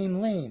and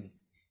became lame.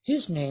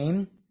 His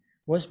name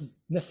was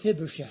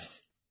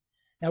Mephibosheth.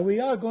 Now, we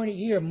are going to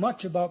hear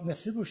much about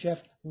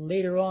Mephibosheth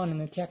later on in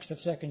the text of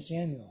 2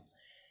 Samuel.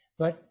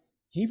 But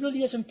he really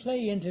doesn't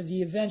play into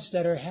the events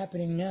that are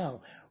happening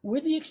now,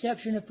 with the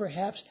exception of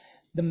perhaps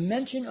the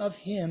mention of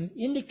him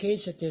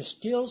indicates that there's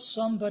still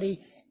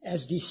somebody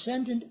as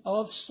descendant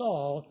of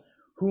Saul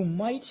who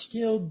might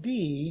still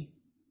be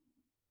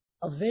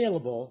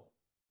available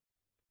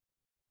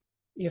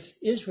if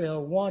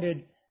Israel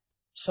wanted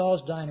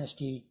Saul's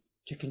dynasty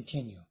to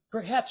continue.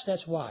 Perhaps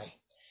that's why.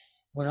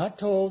 We're not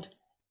told,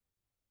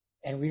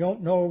 and we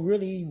don't know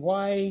really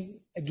why,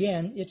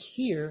 again, it's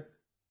here,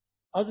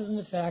 other than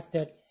the fact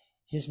that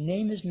his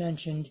name is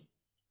mentioned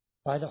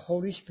by the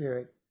Holy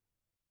Spirit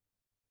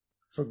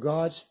for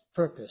God's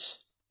purpose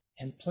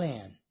and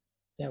plan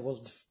that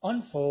will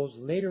unfold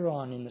later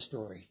on in the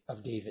story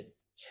of David.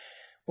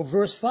 Well,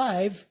 verse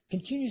 5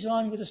 continues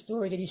on with the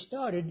story that he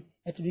started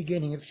at the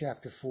beginning of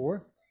chapter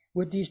 4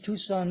 with these 2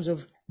 sons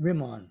of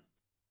Rimmon.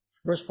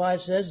 Verse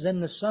 5 says, Then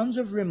the sons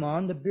of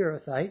Rimmon the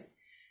Beerothite,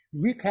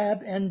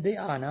 Rechab and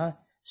Baanah,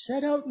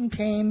 set out and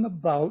came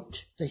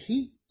about the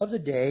heat of the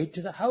day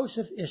to the house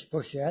of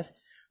Ishbosheth,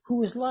 who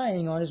was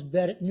lying on his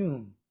bed at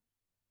noon.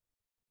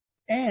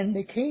 And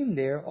they came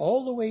there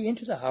all the way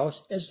into the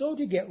house as though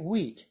to get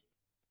wheat.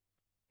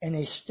 And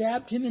they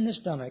stabbed him in the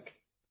stomach.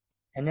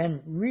 And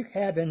then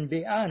Rechab and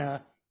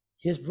Baanah,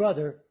 his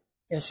brother,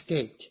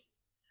 escaped.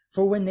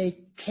 For when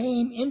they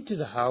came into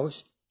the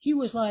house, he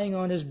was lying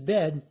on his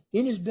bed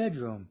in his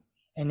bedroom.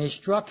 And they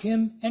struck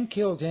him and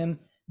killed him,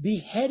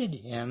 beheaded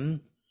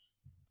him,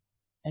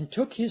 and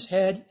took his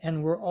head,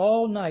 and were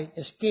all night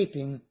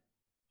escaping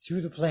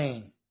through the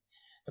plain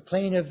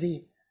of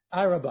the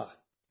Arabah.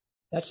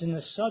 That's in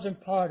the southern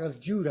part of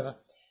Judah,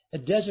 a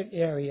desert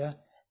area.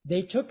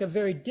 They took a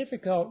very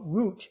difficult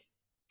route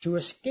to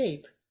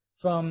escape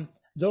from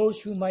those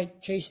who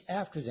might chase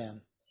after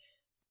them.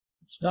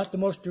 It's not the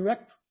most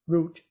direct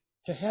route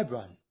to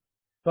Hebron,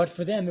 but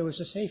for them it was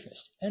the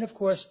safest. And of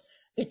course,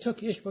 they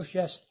took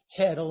Ishbosheth's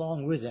head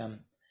along with them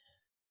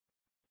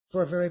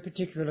for a very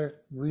particular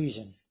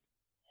reason.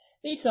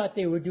 They thought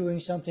they were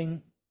doing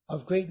something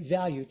of great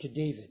value to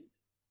David.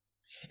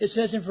 It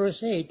says in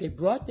verse 8, they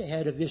brought the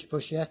head of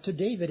Ishbosheth to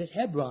David at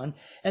Hebron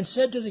and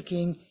said to the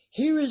king,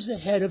 Here is the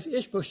head of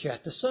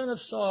Ishbosheth, the son of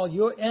Saul,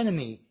 your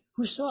enemy,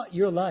 who sought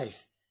your life.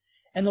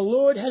 And the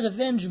Lord has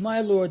avenged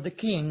my lord the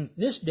king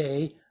this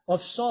day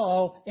of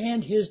Saul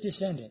and his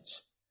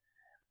descendants.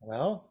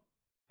 Well,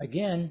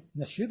 again,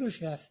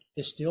 Mephibosheth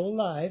is still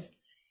alive,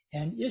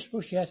 and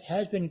Ishbosheth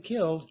has been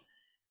killed,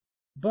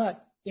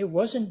 but it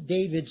wasn't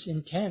David's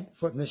intent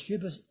for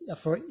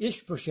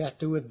Ishbosheth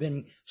to have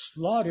been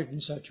slaughtered in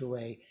such a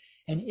way.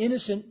 An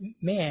innocent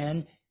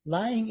man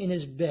lying in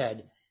his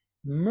bed,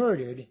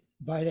 murdered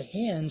by the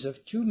hands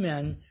of 2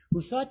 men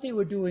who thought they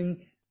were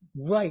doing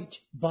right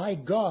by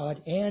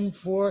God and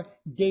for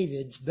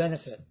David's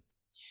benefit.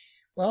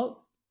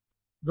 Well,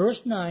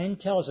 verse 9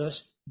 tells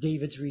us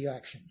David's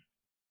reaction.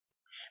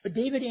 But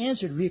David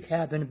answered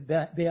Rechab and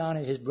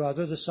Baanah his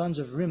brother, the sons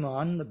of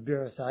Rimmon the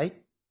Beerothite,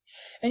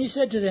 and he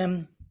said to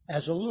them,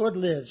 As the Lord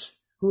lives,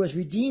 who has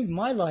redeemed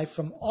my life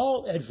from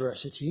all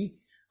adversity,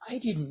 I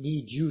didn't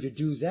need you to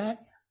do that.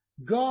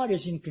 God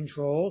is in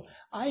control.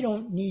 I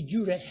don't need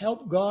you to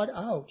help God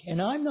out.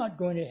 And I'm not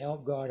going to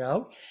help God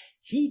out.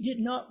 He did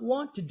not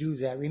want to do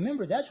that.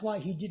 Remember, that's why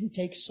he didn't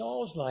take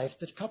Saul's life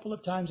the couple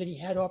of times that he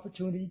had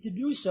opportunity to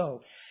do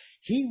so.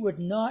 He would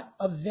not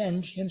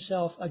avenge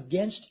himself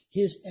against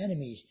his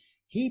enemies.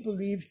 He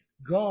believed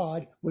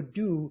God would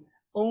do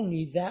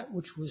only that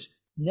which was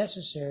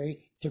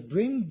necessary to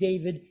bring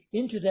David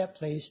into that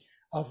place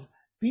of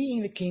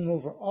being the king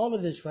over all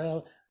of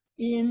Israel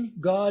in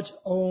God's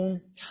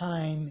own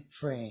time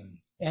frame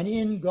and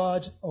in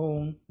God's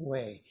own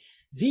way.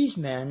 These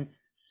men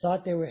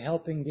thought they were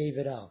helping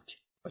David out,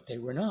 but they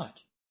were not.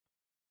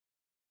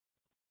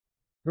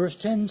 Verse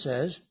 10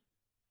 says,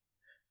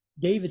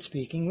 David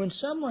speaking, when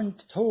someone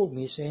told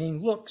me,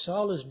 saying, look,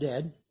 Saul is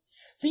dead,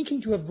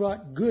 thinking to have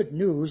brought good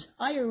news,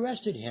 I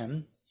arrested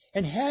him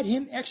and had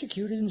him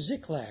executed in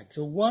Ziklag,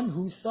 the one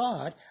who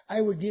thought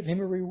I would give him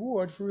a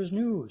reward for his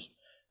news.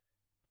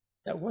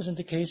 That wasn't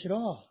the case at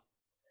all.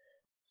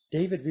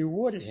 David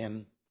rewarded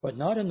him, but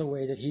not in the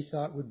way that he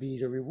thought would be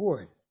the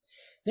reward.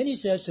 Then he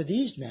says to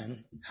these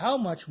men, how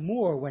much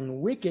more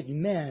when wicked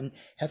men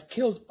have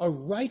killed a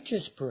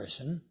righteous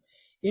person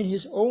in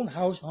his own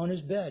house on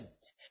his bed.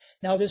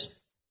 Now this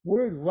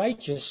word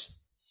righteous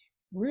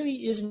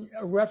really isn't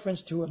a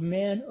reference to a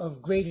man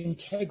of great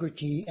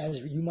integrity as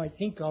you might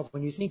think of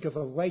when you think of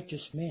a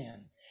righteous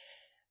man.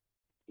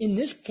 In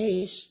this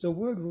case, the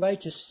word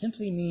righteous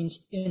simply means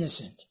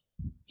innocent.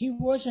 He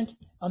wasn't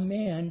a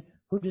man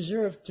who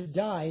deserved to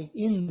die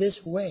in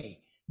this way,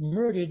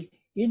 murdered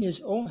in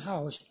his own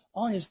house,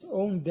 on his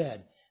own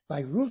bed, by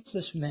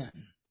ruthless men.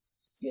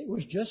 It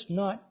was just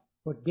not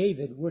what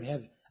David would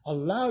have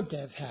allowed to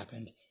have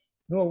happened,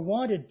 nor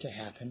wanted to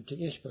happen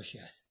to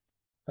Ishbosheth.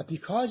 But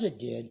because it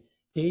did,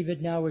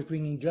 David now is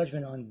bringing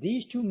judgment on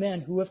these two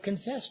men who have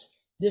confessed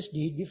this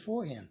deed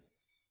before him.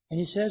 And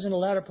he says in the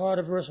latter part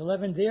of verse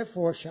 11,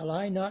 therefore shall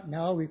I not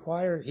now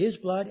require his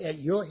blood at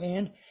your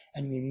hand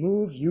and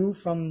remove you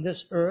from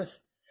this earth?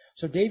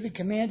 So David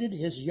commanded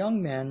his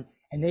young men,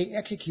 and they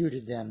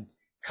executed them,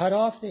 cut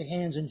off their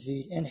hands and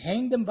feet, and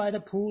hanged them by the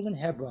pool in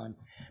Hebron.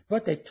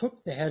 But they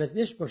took the head of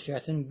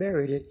Ishbosheth and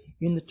buried it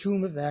in the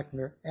tomb of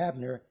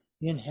Abner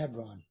in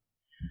Hebron.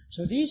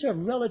 So these are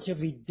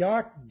relatively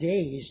dark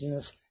days in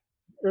this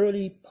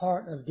early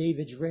part of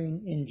David's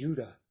reign in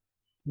Judah.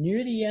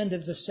 Near the end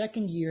of the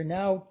second year,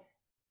 now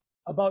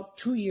about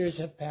 2 years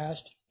have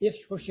passed.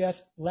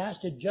 Ishbosheth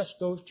lasted just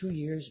those 2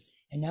 years,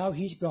 and now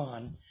he's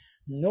gone.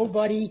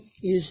 Nobody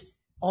is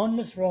on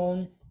the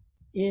throne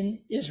in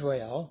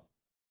Israel.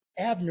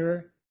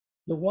 Abner,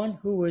 the one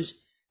who was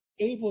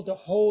able to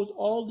hold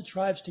all the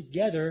tribes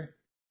together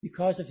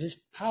because of his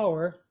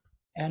power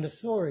and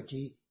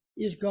authority,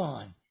 is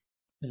gone.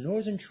 The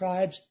northern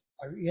tribes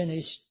are in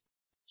a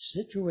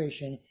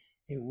situation,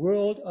 a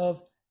world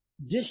of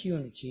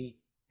disunity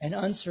and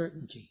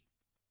uncertainty.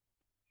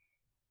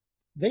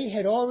 They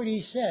had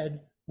already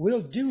said,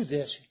 we'll do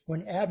this,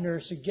 when Abner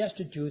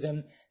suggested to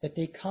them that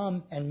they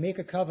come and make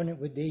a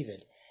covenant with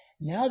David.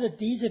 Now that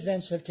these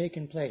events have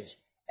taken place,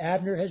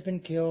 Abner has been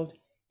killed,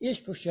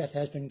 Ishbosheth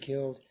has been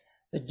killed,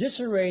 the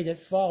disarray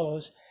that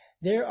follows,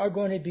 there are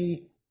going to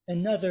be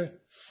another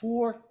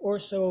 4 or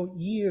so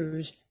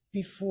years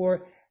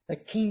before the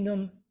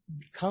kingdom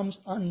comes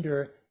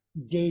under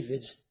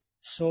David's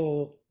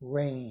sole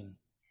reign.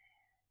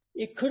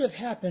 It could have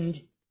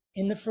happened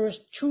in the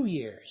first 2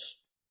 years,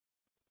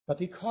 but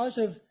because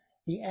of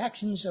the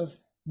actions of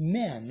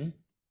men,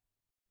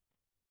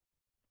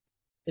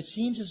 it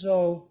seems as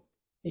though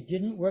it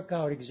didn't work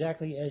out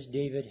exactly as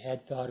David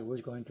had thought it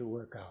was going to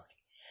work out.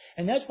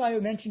 And that's why I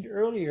mentioned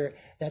earlier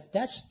that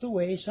that's the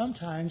way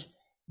sometimes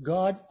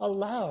God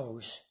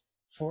allows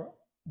for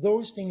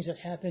those things that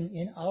happen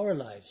in our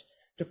lives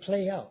to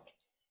play out.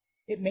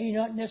 It may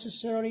not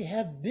necessarily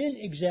have been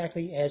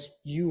exactly as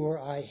you or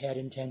I had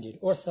intended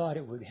or thought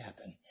it would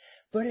happen,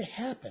 but it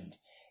happened.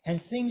 And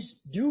things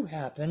do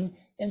happen,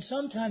 and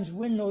sometimes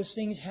when those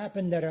things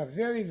happen that are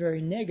very,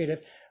 very negative,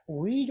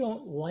 we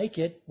don't like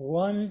it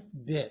one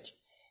bit.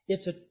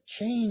 It's a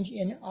change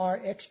in our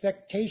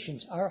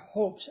expectations, our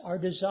hopes, our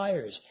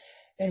desires,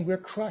 and we're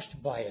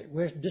crushed by it.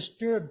 We're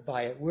disturbed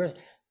by it. We're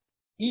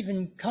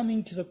even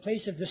coming to the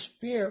place of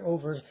despair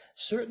over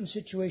certain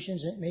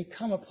situations that may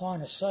come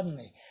upon us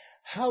suddenly.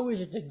 How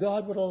is it that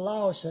God would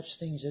allow such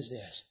things as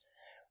this?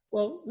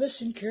 Well,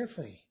 listen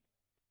carefully.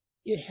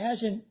 It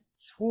hasn't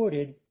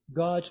thwarted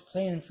God's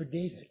plan for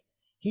David.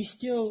 He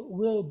still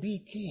will be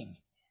king.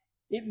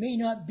 It may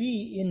not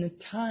be in the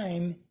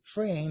time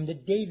frame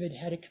that David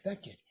had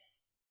expected,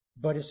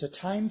 but it's a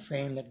time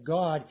frame that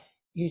God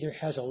either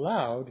has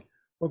allowed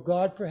or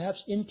God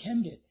perhaps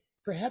intended.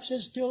 Perhaps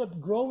there's still a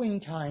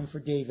growing time for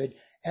David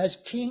as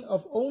king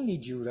of only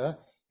Judah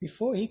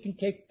before he can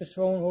take the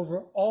throne over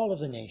all of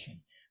the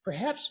nation.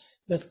 Perhaps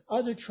the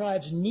other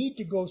tribes need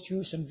to go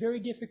through some very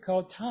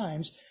difficult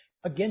times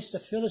against the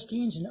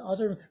Philistines and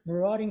other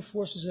marauding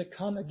forces that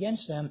come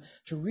against them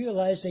to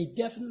realize they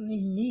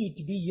definitely need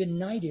to be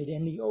united,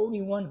 and the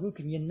only one who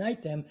can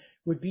unite them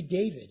would be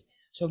David.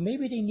 So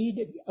maybe they need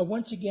to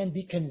once again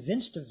be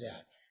convinced of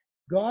that.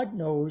 God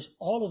knows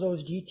all of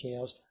those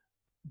details.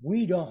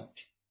 We don't.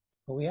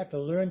 But we have to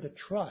learn to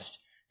trust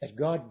that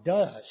God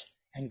does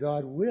and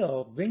God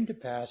will bring to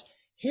pass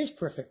His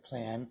perfect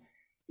plan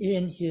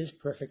in His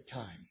perfect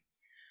time.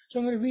 So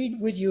I'm going to read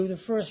with you the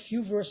first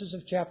few verses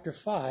of chapter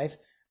 5,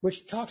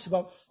 which talks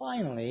about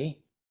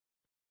finally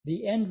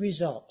the end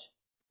result.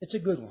 It's a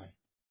good one.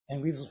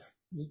 And we've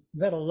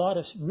read a lot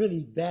of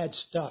really bad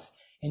stuff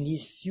in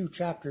these few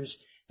chapters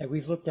that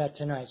we've looked at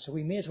tonight. So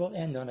we may as well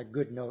end on a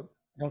good note,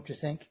 don't you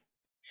think?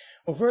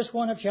 Well, verse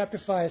 1 of chapter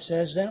 5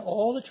 says, Then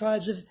all the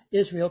tribes of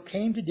Israel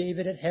came to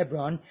David at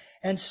Hebron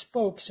and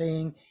spoke,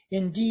 saying,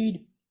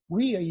 Indeed,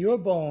 we are your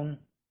bone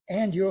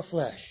and your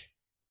flesh.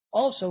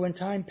 Also in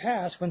time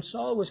past, when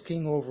Saul was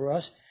king over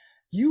us,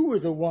 you were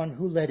the one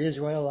who led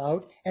Israel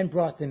out and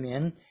brought them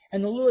in.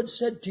 And the Lord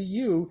said to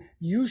you,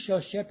 You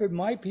shall shepherd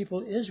my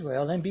people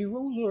Israel and be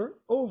ruler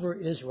over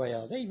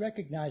Israel. They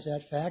recognized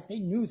that fact. They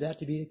knew that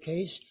to be the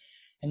case.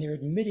 And they're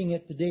admitting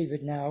it to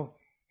David now.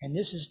 And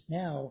this is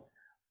now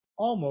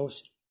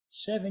almost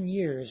 7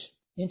 years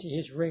into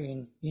his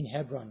reign in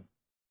Hebron.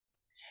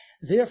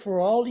 Therefore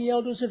all the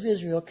elders of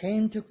Israel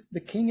came to the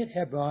king at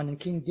Hebron, and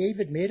King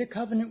David made a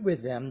covenant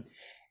with them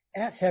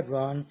at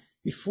Hebron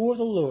before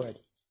the Lord,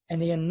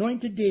 and they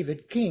anointed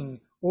David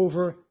king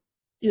over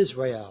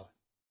Israel.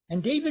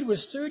 And David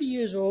was 30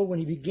 years old when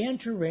he began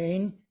to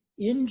reign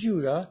in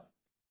Judah,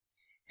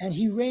 and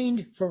he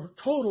reigned for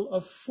a total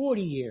of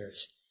 40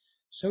 years.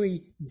 So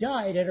he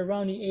died at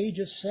around the age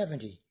of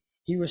 70.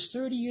 He was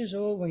 30 years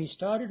old when he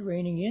started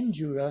reigning in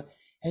Judah,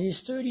 and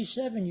he's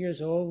 37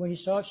 years old when he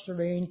starts to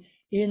reign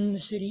in the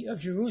city of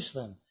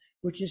Jerusalem,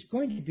 which is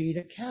going to be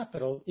the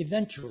capital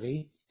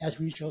eventually, as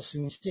we shall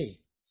soon see.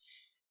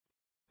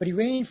 But he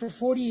reigned for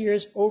 40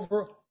 years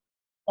over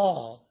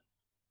all.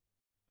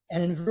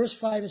 And in verse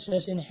 5 it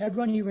says, In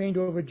Hebron he reigned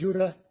over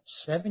Judah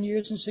 7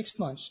 years and 6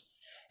 months,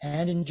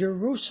 and in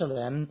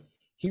Jerusalem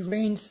he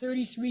reigned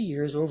 33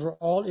 years over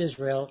all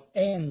Israel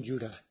and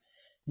Judah.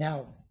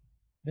 Now,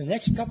 the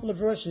next couple of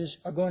verses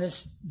are going to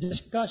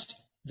discuss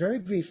very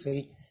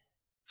briefly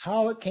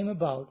how it came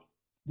about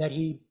that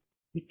he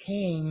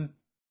became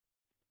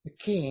the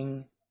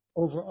king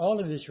over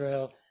all of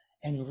Israel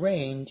and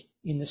reigned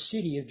in the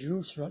city of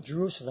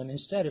Jerusalem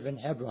instead of in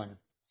Hebron.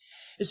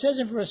 It says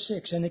in verse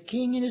 6, And the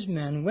king and his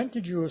men went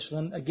to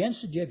Jerusalem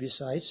against the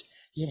Jebusites,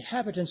 the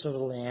inhabitants of the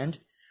land,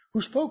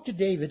 who spoke to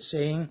David,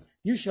 saying,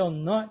 You shall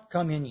not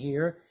come in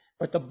here,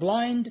 but the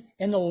blind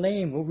and the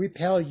lame will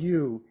repel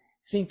you,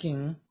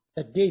 thinking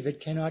that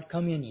David cannot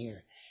come in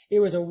here. It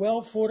was a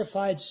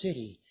well-fortified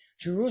city.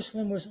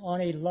 Jerusalem was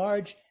on a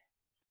large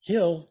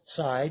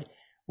hillside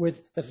with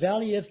the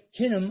valley of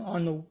Hinnom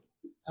on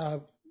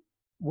the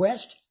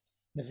west,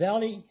 the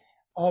valley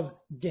of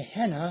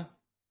Gehenna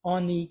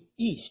on the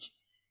east.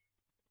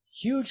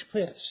 Huge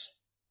cliffs.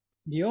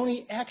 The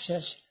only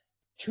access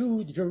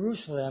to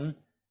Jerusalem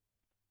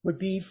would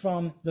be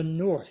from the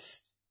north.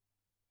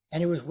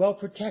 And it was well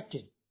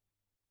protected,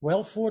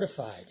 well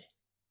fortified.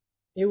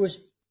 It was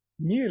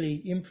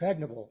nearly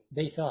impregnable,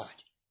 they thought.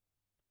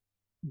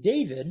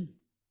 David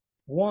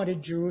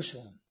wanted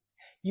Jerusalem.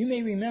 You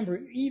may remember,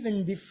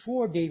 even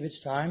before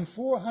David's time,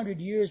 400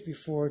 years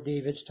before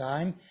David's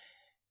time,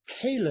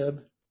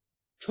 Caleb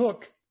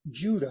took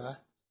Judah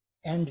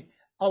and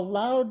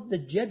allowed the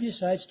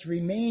Jebusites to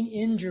remain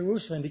in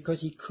Jerusalem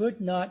because he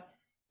could not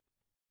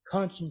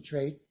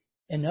concentrate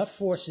enough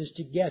forces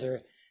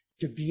together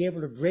to be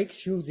able to break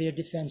through their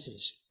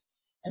defenses.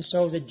 And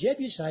so the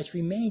Jebusites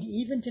remained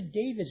even to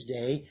David's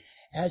day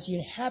as the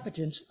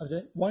inhabitants of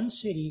the one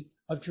city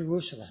of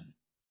Jerusalem.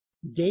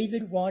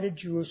 David wanted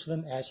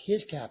Jerusalem as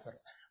his capital,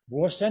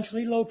 more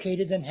centrally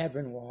located than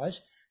Hebron was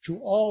to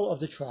all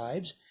of the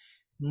tribes,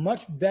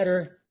 much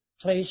better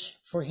place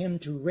for him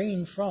to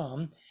reign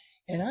from,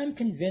 and I'm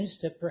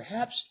convinced that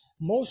perhaps,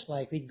 most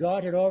likely,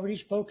 God had already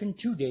spoken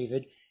to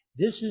David,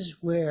 This is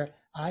where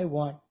I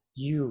want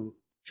you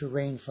to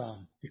reign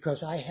from,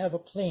 because I have a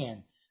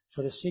plan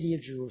for the city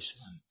of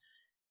Jerusalem.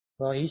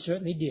 Well, he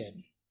certainly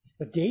did.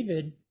 But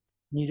David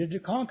needed to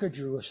conquer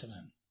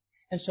Jerusalem.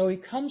 And so he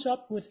comes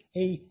up with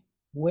a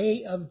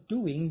way of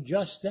doing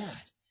just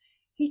that.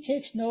 He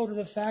takes note of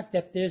the fact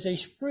that there's a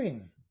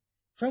spring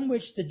from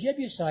which the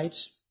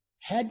Jebusites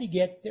had to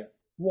get their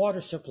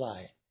water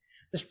supply.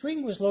 The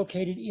spring was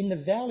located in the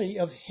valley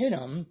of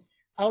Hinnom,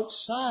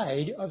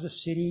 outside of the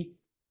city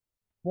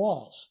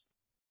walls,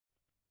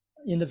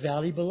 in the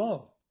valley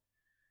below.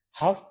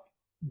 How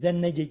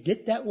then they did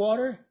get that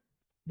water?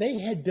 They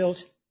had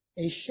built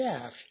a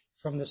shaft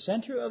from the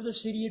center of the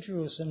city of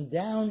Jerusalem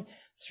down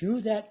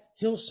through that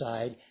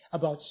hillside,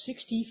 about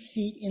 60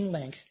 feet in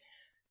length,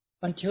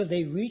 until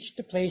they reached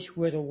the place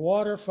where the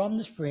water from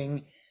the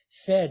spring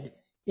fed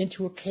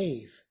into a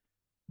cave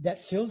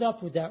that filled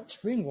up with that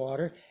spring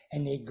water,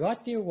 and they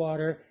got their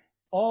water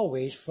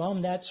always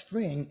from that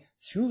spring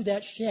through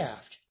that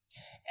shaft.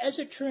 As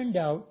it turned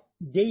out,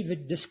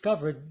 David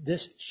discovered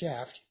this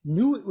shaft,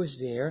 knew it was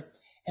there,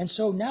 and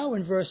so now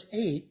in verse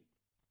 8,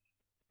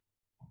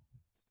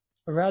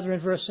 Or rather in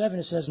verse 7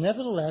 it says,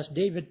 nevertheless,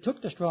 David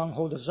took the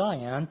stronghold of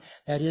Zion,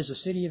 that is, the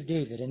city of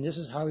David, and this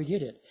is how he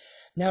did it.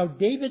 Now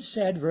David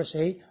said, verse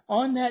 8,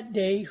 on that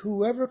day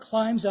whoever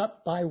climbs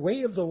up by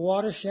way of the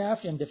water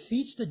shaft and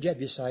defeats the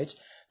Jebusites,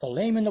 the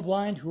lame and the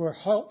blind who are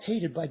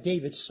hated by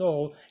David's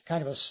soul,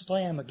 kind of a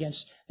slam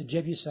against the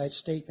Jebusite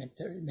statement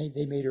that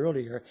they made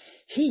earlier,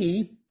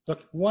 he, the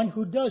one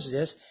who does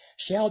this,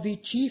 shall be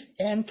chief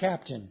and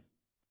captain.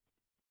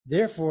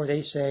 Therefore,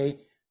 they say,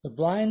 the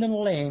blind and the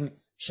lame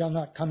shall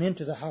not come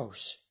into the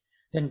house.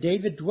 Then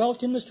David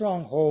dwelt in the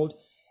stronghold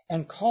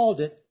and called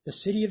it the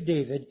city of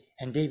David,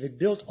 and David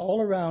built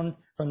all around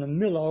from the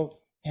Millo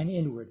and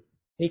inward.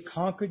 They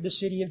conquered the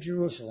city of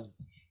Jerusalem.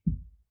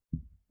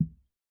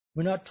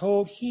 We're not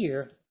told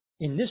here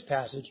in this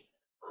passage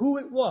who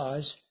it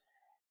was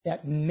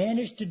that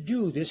managed to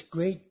do this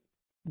great,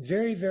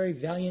 very, very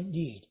valiant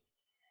deed.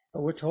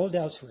 But we're told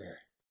elsewhere.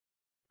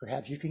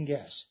 Perhaps you can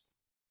guess.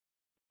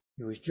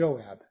 It was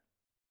Joab.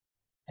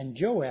 And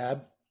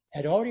Joab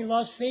had already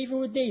lost favor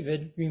with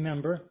David,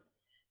 remember,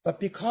 but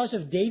because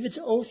of David's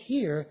oath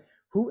here,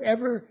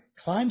 whoever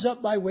climbs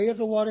up by way of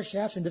the water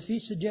shaft and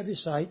defeats the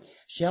Jebusite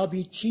shall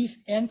be chief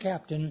and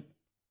captain.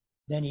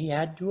 Then he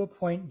had to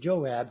appoint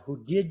Joab,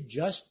 who did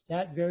just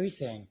that very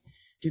thing,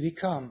 to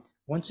become,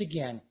 once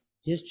again,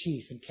 his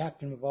chief and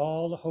captain of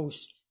all the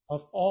hosts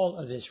of all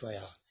of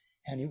Israel.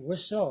 And it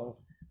was so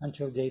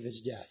until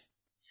David's death.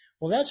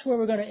 Well, that's where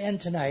we're going to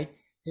end tonight.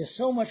 There's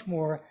so much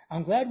more.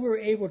 I'm glad we were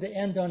able to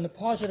end on the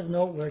positive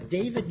note where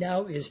David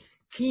now is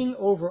king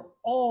over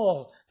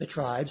all the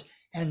tribes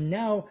and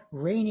now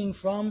reigning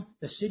from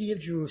the city of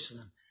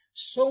Jerusalem.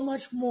 So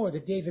much more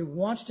that David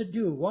wants to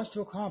do, wants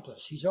to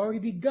accomplish. He's already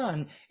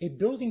begun a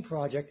building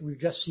project we've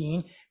just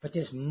seen, but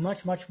there's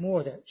much, much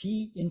more that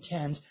he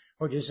intends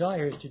or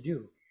desires to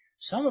do,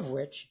 some of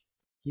which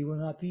he will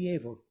not be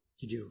able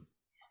to do.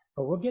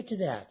 But we'll get to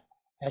that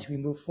as we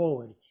move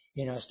forward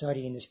in our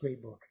study in this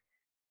great book.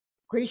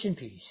 Grace and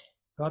peace.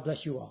 God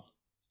bless you all.